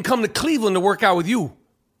 D-Wade didn't come to Cleveland to work out with you.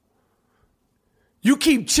 You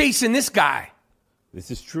keep chasing this guy.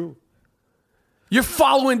 This is true. You're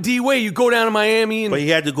following D-Wade. You go down to Miami. But he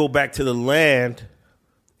had to go back to the land.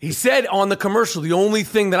 He said on the commercial, the only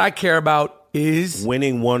thing that I care about is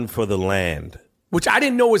winning one for the land, which I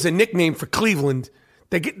didn't know was a nickname for Cleveland.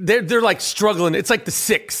 They're like struggling. It's like the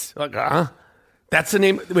Six. Like, that's the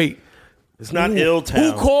name. Wait, it's not Ill-Town.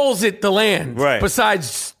 Who calls it the land? Right.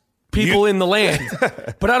 Besides people in the land.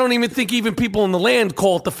 But I don't even think even people in the land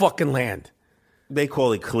call it the fucking land. They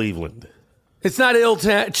call it Cleveland. It's not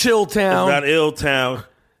Ill-Town. Chilltown. It's not Ill-Town.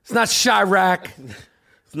 It's not Chirac.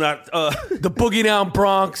 It's not the Boogie Down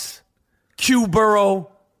Bronx. Q Borough.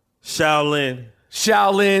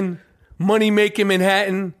 Shaolin, Money Making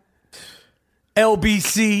Manhattan,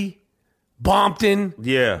 LBC, Bompton.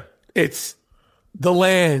 Yeah. It's the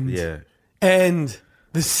land. Yeah. And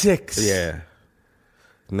the Six. Yeah.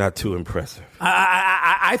 Not too impressive.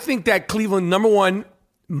 I think that Cleveland, number one,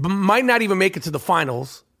 might not even make it to the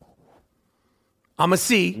finals. I'm a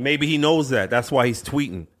C. Maybe he knows that. That's why he's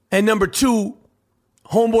tweeting. And number two,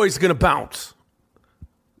 Homeboy's going to bounce.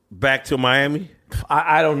 Back to Miami?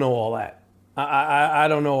 I don't know all that. I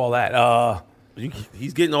don't know all that.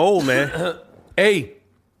 He's getting old, man. Hey,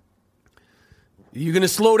 you're going to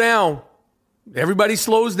slow down. Everybody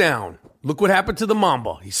slows down. Look what happened to the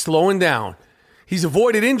Mamba. He's slowing down. He's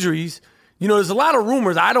avoided injuries. There's a lot of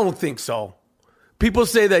rumors. I don't think so. People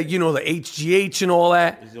say that, the HGH and all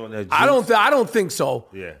that. I don't think so.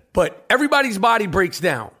 Yeah. But everybody's body breaks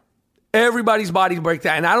down. Everybody's body breaks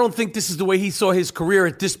down. And I don't think this is the way he saw his career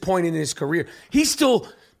at this point in his career. He's still,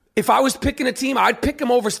 if I was picking a team, I'd pick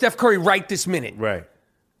him over Steph Curry right this minute. Right.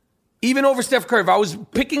 Even over Steph Curry. If I was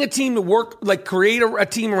picking a team to work, create a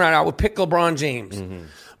team around, I would pick LeBron James. Mm-hmm.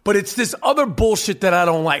 But it's this other bullshit that I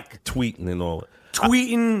don't like. Tweeting and all that.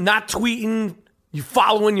 tweeting, not tweeting. You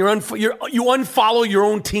following you unfollow your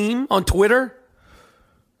own team on Twitter?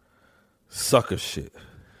 Sucker shit.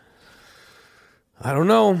 I don't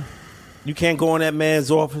know. You can't go in that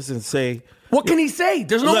man's office and say... What can he say?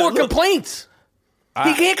 There's no more complaints.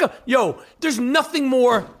 He can't go. Yo, there's nothing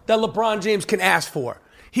more that LeBron James can ask for.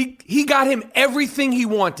 He got him everything he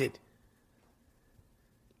wanted.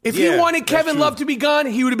 If he wanted Kevin Love to be gone,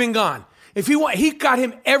 he would have been gone. If he got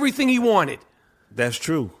him everything he wanted. That's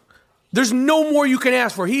true. There's no more you can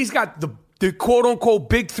ask for. He's got the quote-unquote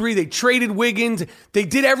big three. They traded Wiggins. They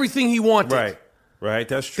did everything he wanted. Right,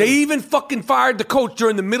 that's true. They even fucking fired the coach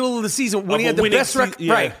during the middle of the season when he had the best record.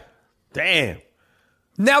 Yeah. Right. Damn.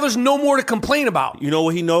 Now there's no more to complain about. You know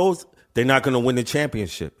what he knows? They're not going to win the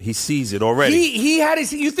championship. He sees it already. He had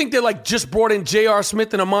his. You think they just brought in J.R.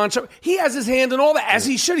 Smith and Amon? He has his hand in all that, as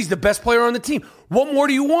he should. He's the best player on the team. What more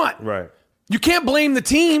do you want? Right. You can't blame the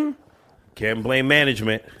team. Can't blame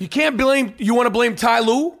management. You can't blame. You want to blame Ty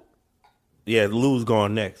Lue? Yeah, Lue's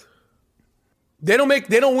gone next. They don't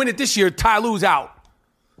win it this year. Ty Lue's out.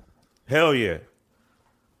 Hell yeah.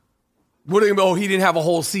 What do you mean? Oh, he didn't have a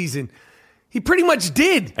whole season. He pretty much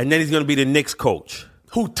did. And then he's going to be the Knicks coach.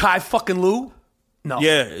 Who, Ty fucking Lue? No.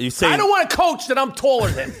 Yeah, you say. I don't want a coach that I'm taller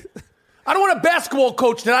than. I don't want a basketball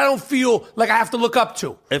coach that I don't feel like I have to look up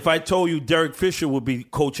to. If I told you Derek Fisher would be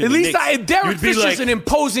coaching At the least Knicks, Derek Fisher's an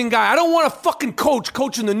imposing guy. I don't want a fucking coach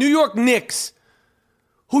coaching the New York Knicks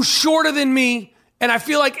who's shorter than me, and I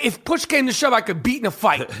feel like if push came to shove, I could beat in a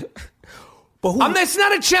fight. But that's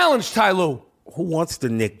not a challenge, Ty Lue. Who wants the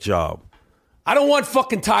Knick job? I don't want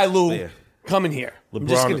fucking Ty Lue coming here.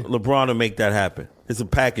 LeBron will make that happen. It's a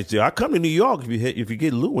package deal. I come to New York if you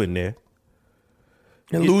get Lue in there.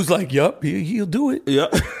 And Lue's like, yup, he'll do it.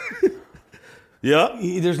 Yep. Yep.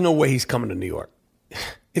 There's no way he's coming to New York.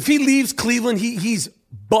 If he leaves Cleveland, he's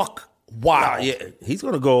buck wild. Yeah, he's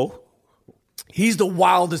going to go. He's the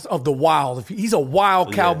wildest of the wild. He's a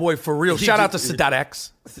wild cowboy for real. Shout out to Sadat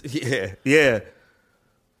X. Yeah.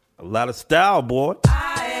 A lot of style, boy.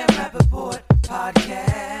 I Am Rappaport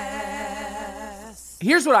Podcast.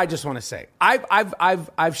 Here's what I just want to say. I've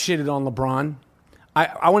shitted on LeBron.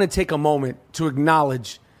 I want to take a moment to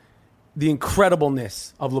acknowledge the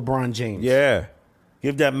incredibleness of LeBron James. Yeah.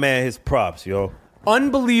 Give that man his props, yo.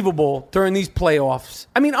 Unbelievable during these playoffs.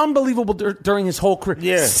 I mean, unbelievable during his whole career.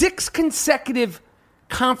 Yeah. 6 consecutive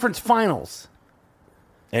conference finals.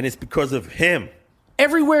 And it's because of him.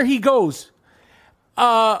 Everywhere he goes.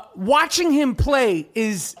 Watching him play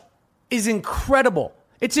is incredible.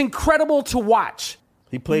 It's incredible to watch.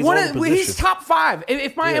 He plays all the positions. He's top 5.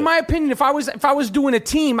 In my opinion, if I was doing a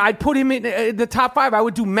team, I'd put him in the top 5. I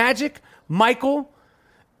would do Magic, Michael.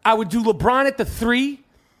 I would do LeBron at the 3.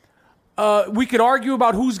 We could argue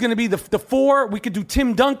about who's going to be the 4. We could do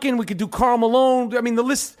Tim Duncan. We could do Karl Malone. I mean, the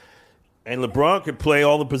list. And LeBron could play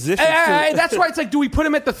all the positions. That's why it's like, do we put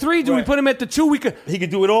him at the 3? Do we put him at the 2? He could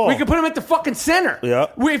do it all. We could put him at the fucking center. Yeah.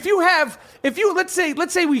 Let's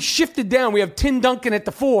say we shifted down. We have Tim Duncan at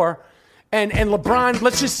the 4, and LeBron.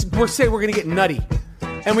 We're going to get nutty,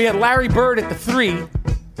 and we had Larry Bird at the 3.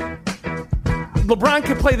 LeBron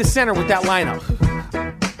could play the center with that lineup.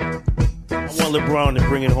 I want LeBron to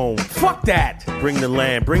bring it home. Fuck that. Bring the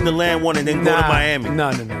land one and then go to Miami.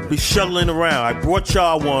 No. Be shuttling around. I brought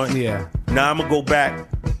y'all one. Yeah. Now I'm going to go back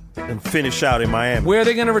and finish out in Miami. Where are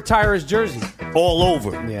they going to retire his jersey? All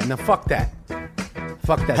over. Yeah, no, fuck that.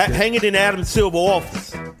 Fuck that. Hang it in Adam Silver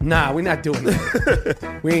office. Nah, we're not doing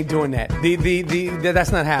that. We ain't doing that.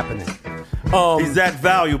 That's not happening. He's that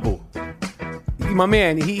valuable. My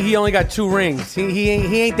man, he only got 2 rings. He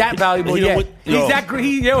ain't that valuable yet.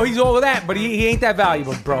 He's all of that, but he ain't that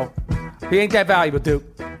valuable, bro. He ain't that valuable, dude.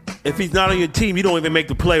 If he's not on your team, you don't even make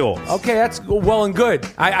the playoffs. Okay, that's well and good.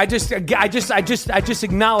 I just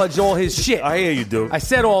acknowledged all his shit. I hear you, dude. I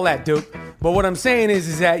said all that, dude. But what I'm saying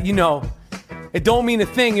is that it don't mean a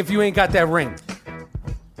thing if you ain't got that ring.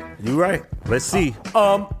 You right. Let's see.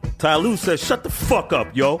 Ty Lue says, shut the fuck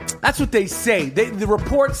up, yo. That's what they say. The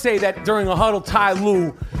reports say that during a huddle, Ty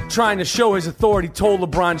Lue, trying to show his authority, told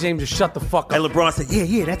LeBron James to shut the fuck up. And LeBron said,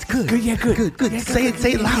 yeah, that's good. Good. Yeah, say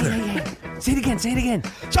it louder. Yeah. Say it again.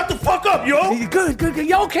 Shut the fuck up, yo. Good.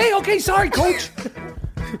 Yeah, okay, sorry, coach.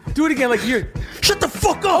 Do it again, like you're. Shut the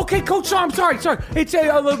fuck up. Okay, coach. I'm sorry. It's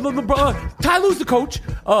Ty Lue's the coach.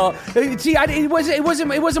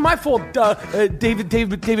 It wasn't my fault.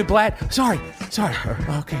 David Blatt. Sorry.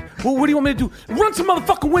 Okay. Well, what do you want me to do? Run some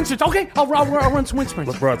motherfucking wind sprints. Okay, I'll run some wind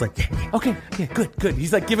sprints. LeBron's like, yeah. Okay, yeah, good.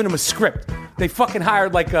 He's like giving him a script. They fucking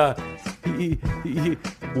hired like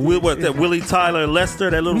Willie Tyler and Lester?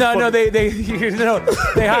 That little No,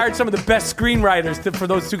 they hired some of the best screenwriters for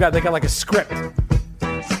those 2 guys. They got like a script.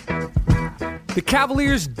 The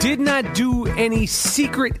Cavaliers did not do any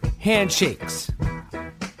secret handshakes.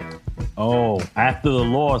 Oh, after the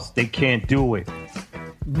loss, they can't do it.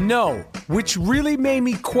 No, which really made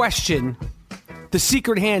me question the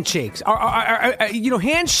secret handshakes.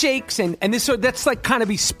 Handshakes and this, that's like kind of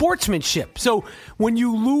be sportsmanship. So when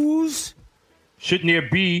you lose, shouldn't there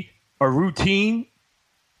be a routine?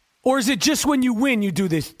 Or is it just when you win you do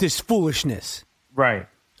this foolishness? Right.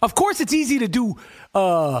 Of course, it's easy to do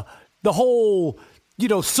the whole,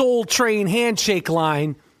 Soul Train handshake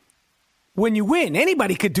line when you win.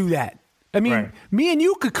 Anybody could do that. I mean, Me and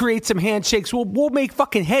you could create some handshakes. We'll make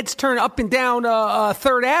fucking heads turn up and down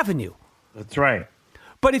 3rd Avenue. That's right.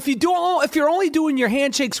 But if you're only doing your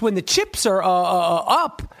handshakes when the chips are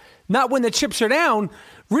up, not when the chips are down,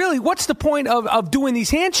 really, what's the point of doing these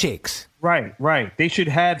handshakes? Right. They should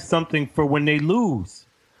have something for when they lose.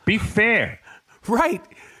 Be fair. Right.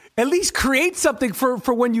 At least create something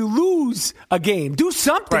for when you lose a game. Do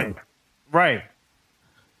something. Right.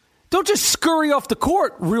 Don't just scurry off the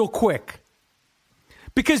court real quick.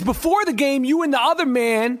 Because before the game, you and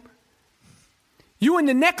the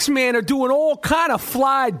next man are doing all kind of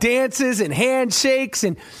fly dances and handshakes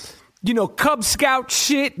and, Cub Scout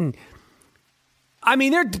shit. And I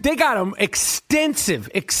mean, they got them extensive,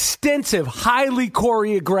 highly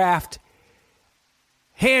choreographed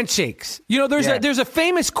handshakes. There's a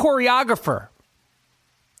famous choreographer.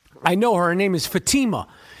 I know her. Her name is Fatima.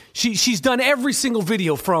 She's done every single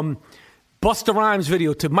video from Busta Rhymes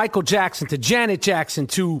video to Michael Jackson to Janet Jackson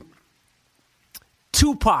to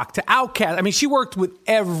Tupac to Outkast. I mean, she worked with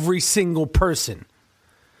every single person.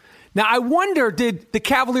 Now, I wonder, did the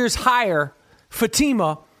Cavaliers hire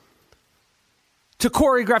Fatima to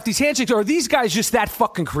choreograph these handshakes, or are these guys just that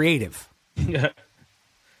fucking creative?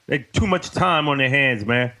 They too much time on their hands,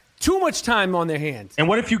 man. Too much time on their hands. And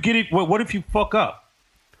what if you get it? What if you fuck up?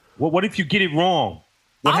 What if you get it wrong?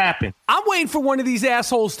 What happened? I'm waiting for one of these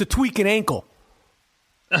assholes to tweak an ankle.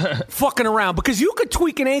 Fucking around. Because you could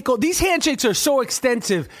tweak an ankle. These handshakes are so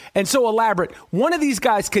extensive and so elaborate. One of these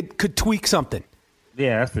guys could tweak something.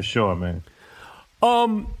 Yeah, that's for sure, man.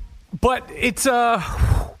 But it's,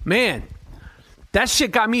 man, that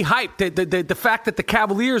shit got me hyped. The fact that the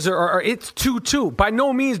Cavaliers are it's 2-2. By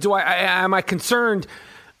no means am I concerned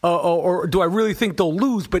or do I really think they'll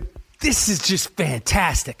lose, but this is just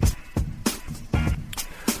fantastic.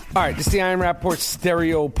 All right, this is the Iron Rapport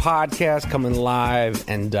Stereo Podcast coming live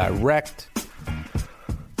and direct.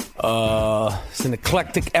 It's an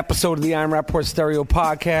eclectic episode of the Iron Rapport Stereo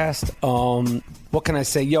Podcast. What can I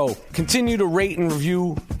say? Yo, continue to rate and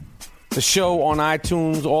review the show on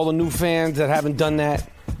iTunes. All the new fans that haven't done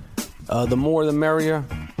that, the more the merrier.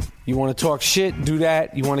 You want to talk shit, do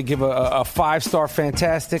that. You want to give a 5-star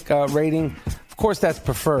fantastic rating, of course that's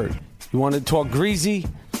preferred. You want to talk greasy,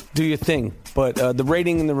 do your thing. But the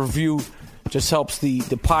rating and the review just helps the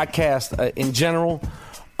podcast in general.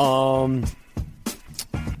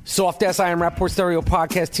 Soft-ass I Am Rapport Stereo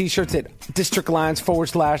Podcast t-shirts at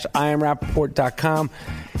districtlines/IamRapport.com.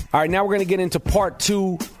 All right, now we're going to get into part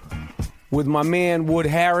 2 with my man Wood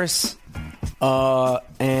Harris.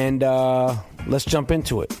 And let's jump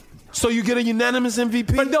into it. So you get a unanimous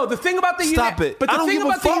MVP? But no, the thing about the it. But the thing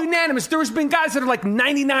about the unanimous, there's been guys that are like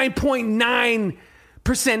 99.9%.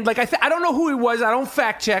 Like I don't know who it was. I don't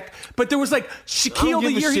fact check. But there was like Shaquille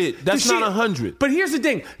the year. Shit. That's not 100. But here's the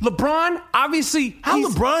thing: LeBron, obviously,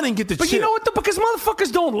 LeBron didn't get the chip? But you know what? Because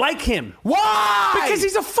motherfuckers don't like him. Why? Because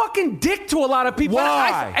he's a fucking dick to a lot of people.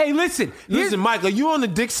 Why? Hey, listen, Mike. Are you on the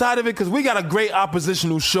dick side of it? Because we got a great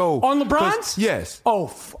oppositional show on LeBron's. Yes.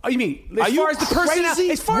 Oh, you mean as far as the person?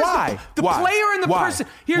 As far as the player and the person.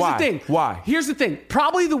 Here's the thing. Why? Here's the thing.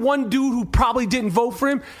 Probably the one dude who probably didn't vote for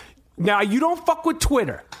him. Now you don't fuck with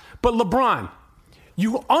Twitter. But LeBron,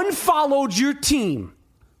 you unfollowed your team,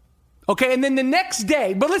 okay? And then the next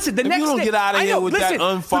day, but listen, the next day. You don't get out of here with that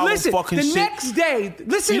unfollow fucking shit. The next day,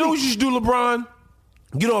 listen. You know what you should do, LeBron?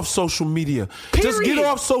 Get off social media. Period. Just get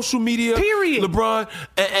off social media, period. LeBron,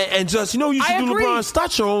 and just, you know what you should do, LeBron?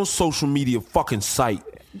 Start your own social media fucking site.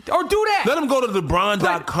 Or do that. Let them go to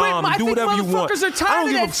LeBron.com and do whatever you want. Motherfuckers are tired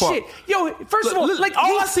of that shit. Yo, first of all, like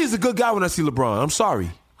all I see is a good guy when I see LeBron. I'm sorry.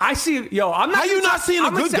 I see, I'm not. How you not seeing a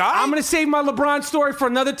good guy? I'm going to save my LeBron story for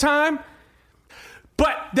another time.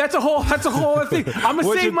 But that's a whole other thing. I'm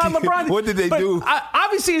gonna save my LeBron. What did they do?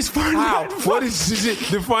 Obviously, it's fun. How? What is shit?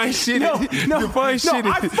 Define shit. Define shit.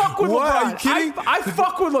 I fuck with what? LeBron. Are you kidding? I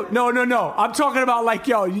fuck with LeBron. No. I'm talking about like,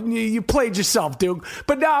 yo, you played yourself, dude.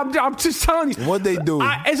 But now I'm just telling you. What they do?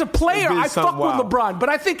 As a player, I fuck with LeBron. But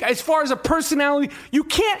I think as far as a personality, you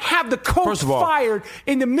can't have the coach fired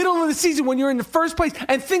in the middle of the season when you're in the first place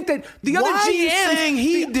and think that the other GM. Why are you saying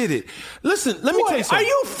he did it? Listen, let me tell you something. Are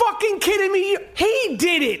you fucking kidding me? He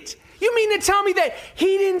did it. You mean to tell me that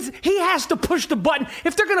he has to push the button?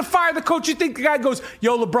 If they're going to fire the coach, you think the guy goes,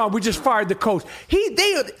 yo, LeBron, we just fired the coach. He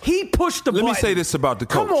pushed the button. Let me say this about the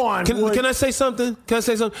coach. Come on. Can I say something? Go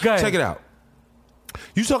ahead. Check it out.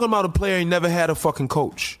 You talking about a player who never had a fucking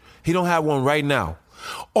coach. He don't have one right now.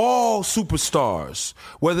 All superstars,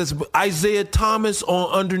 whether it's Isaiah Thomas or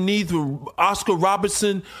underneath Oscar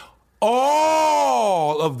Robertson,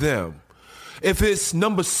 all of them. If it's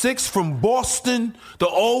number 6 from Boston, the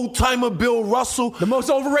old-timer Bill Russell. The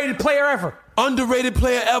most overrated player ever. Underrated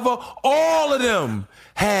player ever. All of them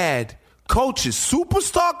had coaches,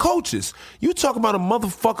 superstar coaches. You talking about a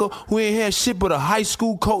motherfucker who ain't had shit but a high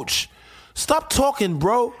school coach. Stop talking,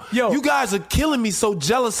 bro. Yo, you guys are killing me so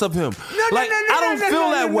jealous of him. I don't feel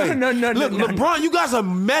that way. Look, LeBron, you guys are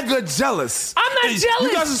mega jealous. I'm not jealous.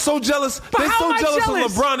 You guys are so jealous. But They're so jealous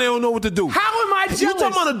of LeBron, they don't know what to do. How am I jealous? You talking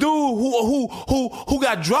about a dude who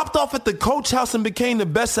got dropped off at the coach house and became the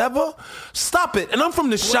best ever? Stop it. And I'm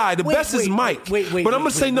from the Chi. The best is Mike. But I'm going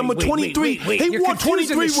to say number 23. He wore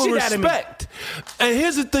 23 with respect. And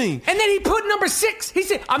here's the thing. And then he put number 6. He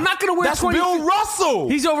said, I'm not going to wear 23. That's Bill Russell.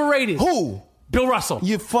 He's overrated. Who? Bill Russell.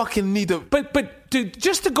 You fucking need to. But dude,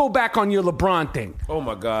 just to go back on your LeBron thing. Oh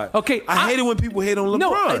my God. Okay, I hate it when people hate on LeBron.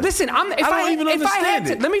 No, listen. I don't even understand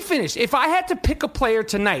it. Let me finish. If I had to pick a player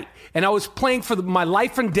tonight, and I was playing for my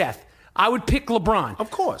life and death, I would pick LeBron. Of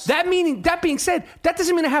course. That being said, that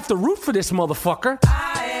doesn't mean I have to root for this motherfucker.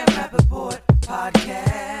 I Am Rappaport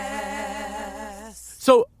Podcast.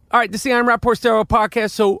 So, all right, this is the I Am Rappaport Stereo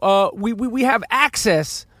Podcast. So, we have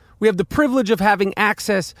access. We have the privilege of having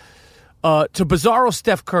access to Bizarro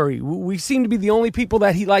Steph Curry. We seem to be the only people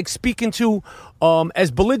that he likes speaking to,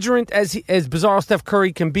 as belligerent as Bizarro Steph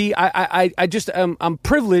Curry can be. I'm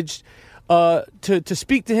privileged to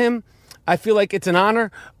speak to him. I feel like it's an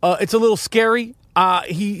honor. It's a little scary.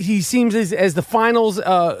 He seems as the finals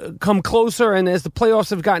come closer and as the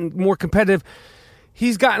playoffs have gotten more competitive,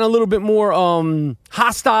 he's gotten a little bit more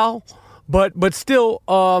hostile. But still,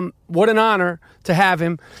 what an honor to have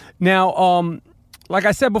him. Now, like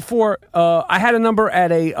I said before, I had a number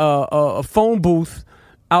at a phone booth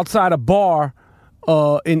outside a bar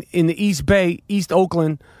in the East Bay, East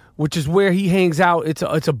Oakland, which is where he hangs out.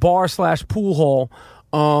 It's a bar / pool hall.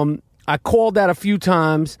 I called that a few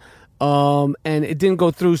times, and it didn't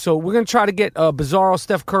go through. So we're gonna try to get Bizarro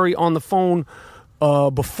Steph Curry on the phone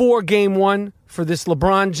before Game 1 for this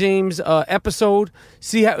LeBron James episode.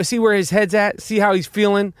 See where his head's at. See how he's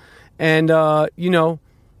feeling, and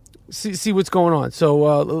see what's going on.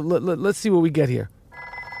 So let's see what we get here.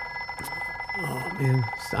 Oh man,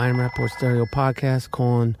 it's the I Am Rappaport Stereo Podcast,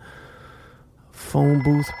 calling phone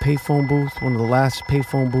booth, payphone booth, one of the last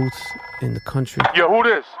payphone booths in the country. Yo, who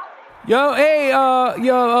this? Yo, hey,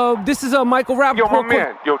 this is Michael Rappaport. Yo, my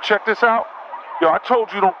man. Yo, check this out. Yo, I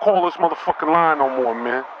told you don't call this motherfucking line no more,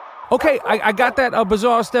 man. Okay, I got that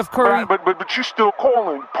Bizarro Steph Curry. But you still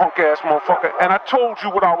calling, punk ass motherfucker. And I told you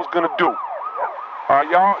what I was gonna do.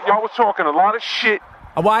 Y'all was talking a lot of shit.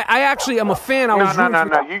 Well, I actually am a fan. No.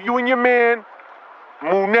 You and your man,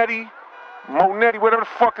 Monetti, whatever the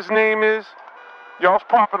fuck his name is. Y'all was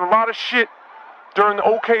popping a lot of shit during the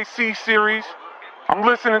OKC series. I'm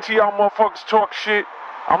listening to y'all motherfuckers talk shit.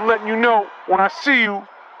 I'm letting you know when I see you,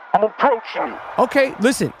 I'm approaching you. Okay,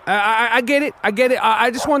 listen, I get it.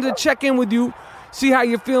 I just wanted to check in with you, see how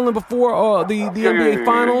you're feeling before the NBA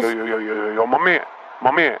Finals. Yo, my man,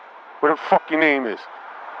 whatever the fuck your name is.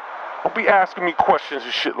 Don't be asking me questions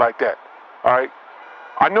and shit like that. All right?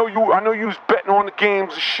 I know you was betting on the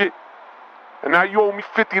games and shit, and now you owe me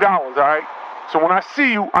 $50. All right? So when I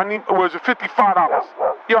see you, was it $55?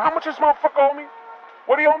 Yo, how much this motherfucker owe me?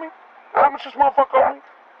 What do you owe me? How much this motherfucker owe me?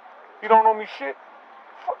 You don't owe me shit.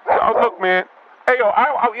 Look, man. Hey, yo,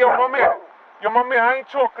 my man. Yo, my man, I ain't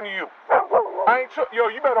talking to you. Yo,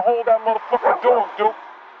 you better hold that motherfucking dog, dude.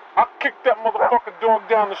 I'll kick that motherfucking dog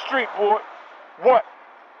down the street, boy. What?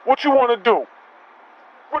 What you want to do?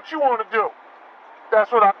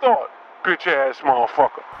 That's what I thought, bitch ass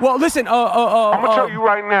motherfucker. Well, listen, I'm gonna tell you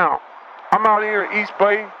right now. I'm out here in East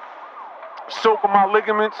Bay, soaking my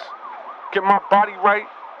ligaments, get my body right,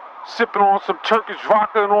 sipping on some Turkish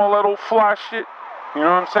vodka and all that old fly shit. You know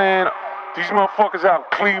what I'm saying? These motherfuckers out in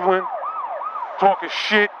Cleveland talking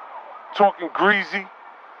shit, talking greasy.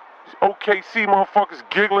 These OKC motherfuckers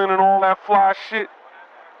giggling and all that fly shit.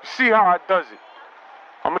 You see how it does it.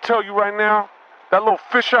 I'm gonna tell you right now, that little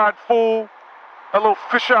fish-eyed fool, that little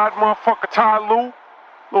fish-eyed motherfucker Ty Lue,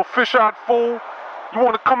 little fish-eyed fool, you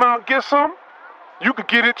wanna come out and get some? You could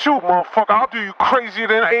get it too, motherfucker. I'll do you crazier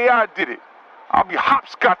than AI did it. I'll be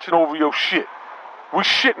hopscotching over your shit. We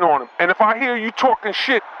shitting on him. And if I hear you talking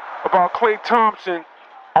shit about Klay Thompson,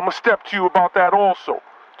 I'm gonna step to you about that also.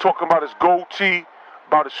 Talking about his goatee,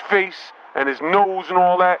 about his face, and his nose and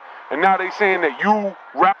all that. And now they saying that you,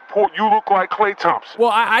 Rappaport, you look like Klay Thompson.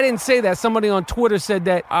 Well, I didn't say that. Somebody on Twitter said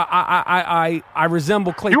that I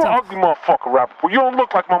resemble Klay Thompson. You're an ugly motherfucker, Rappaport. You don't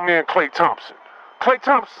look like my man Klay Thompson. Klay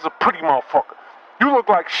Thompson's a pretty motherfucker. You look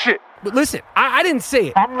like shit. But listen, I didn't say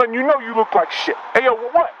it. I'm letting you know you look like shit. Hey, yo,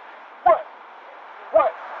 what?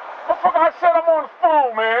 Motherfucker, I said I'm on the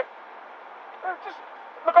phone, man.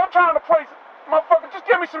 Look, I'm trying to play. Motherfucker, just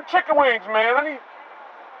give me some chicken wings, man.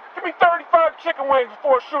 Give me 35 chicken wings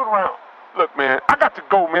before a shoot around. Look, man, I got to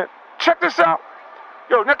go, man. Check this out.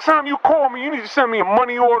 Yo, next time you call me, you need to send me a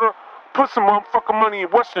money order. Put some motherfucking money in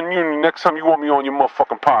Western Union next time you want me on your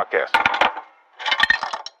motherfucking podcast.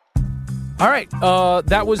 All right,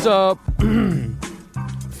 that was fucking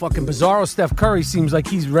bizarro. Steph Curry seems like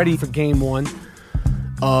he's ready for game one.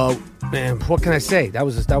 Man, what can I say? That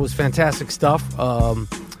was fantastic stuff.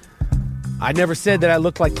 I never said that I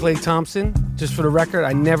looked like Klay Thompson. Just for the record,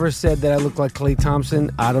 I never said that I looked like Klay Thompson.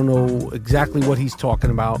 I don't know exactly what he's talking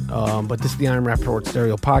about. But this is the I Am Rappaport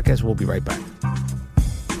Stereo Podcast. We'll be right back.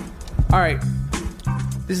 All right,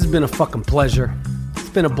 this has been a fucking pleasure. It's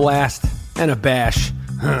been a blast and a bash.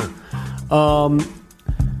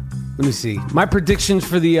 Let me see. My predictions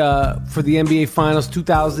for the NBA Finals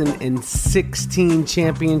 2016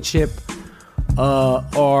 championship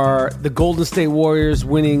are the Golden State Warriors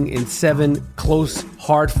winning in 7 close,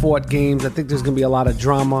 hard-fought games. I think there's going to be a lot of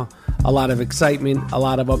drama, a lot of excitement, a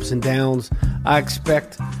lot of ups and downs. I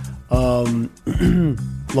expect LeBron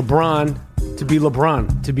to be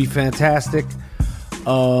LeBron, to be fantastic,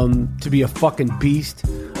 to be a fucking beast.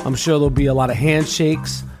 I'm sure there'll be a lot of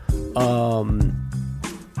handshakes.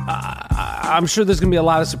 I'm sure there's going to be a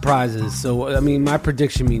lot of surprises. So, I mean, my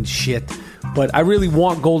prediction means shit. But I really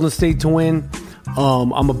want Golden State to win.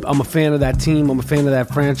 I'm a fan of that team. I'm a fan of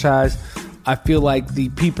that franchise. I feel like the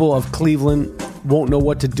people of Cleveland won't know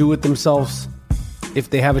what to do with themselves if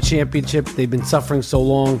they have a championship. They've been suffering so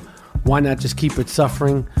long. Why not just keep it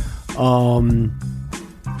suffering?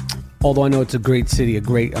 Although I know it's a great city, it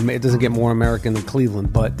doesn't get more American than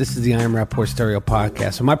Cleveland, but this is the I Am Rappaport Stereo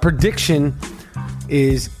Podcast. So my prediction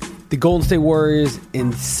is the Golden State Warriors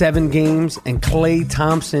in 7 games, and Klay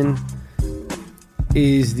Thompson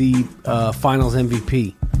is the Finals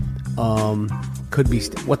MVP. Could be.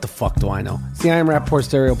 What the fuck do I know? It's the I Am Rappaport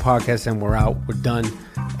Stereo Podcast, and we're out. We're done,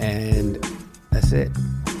 and that's it.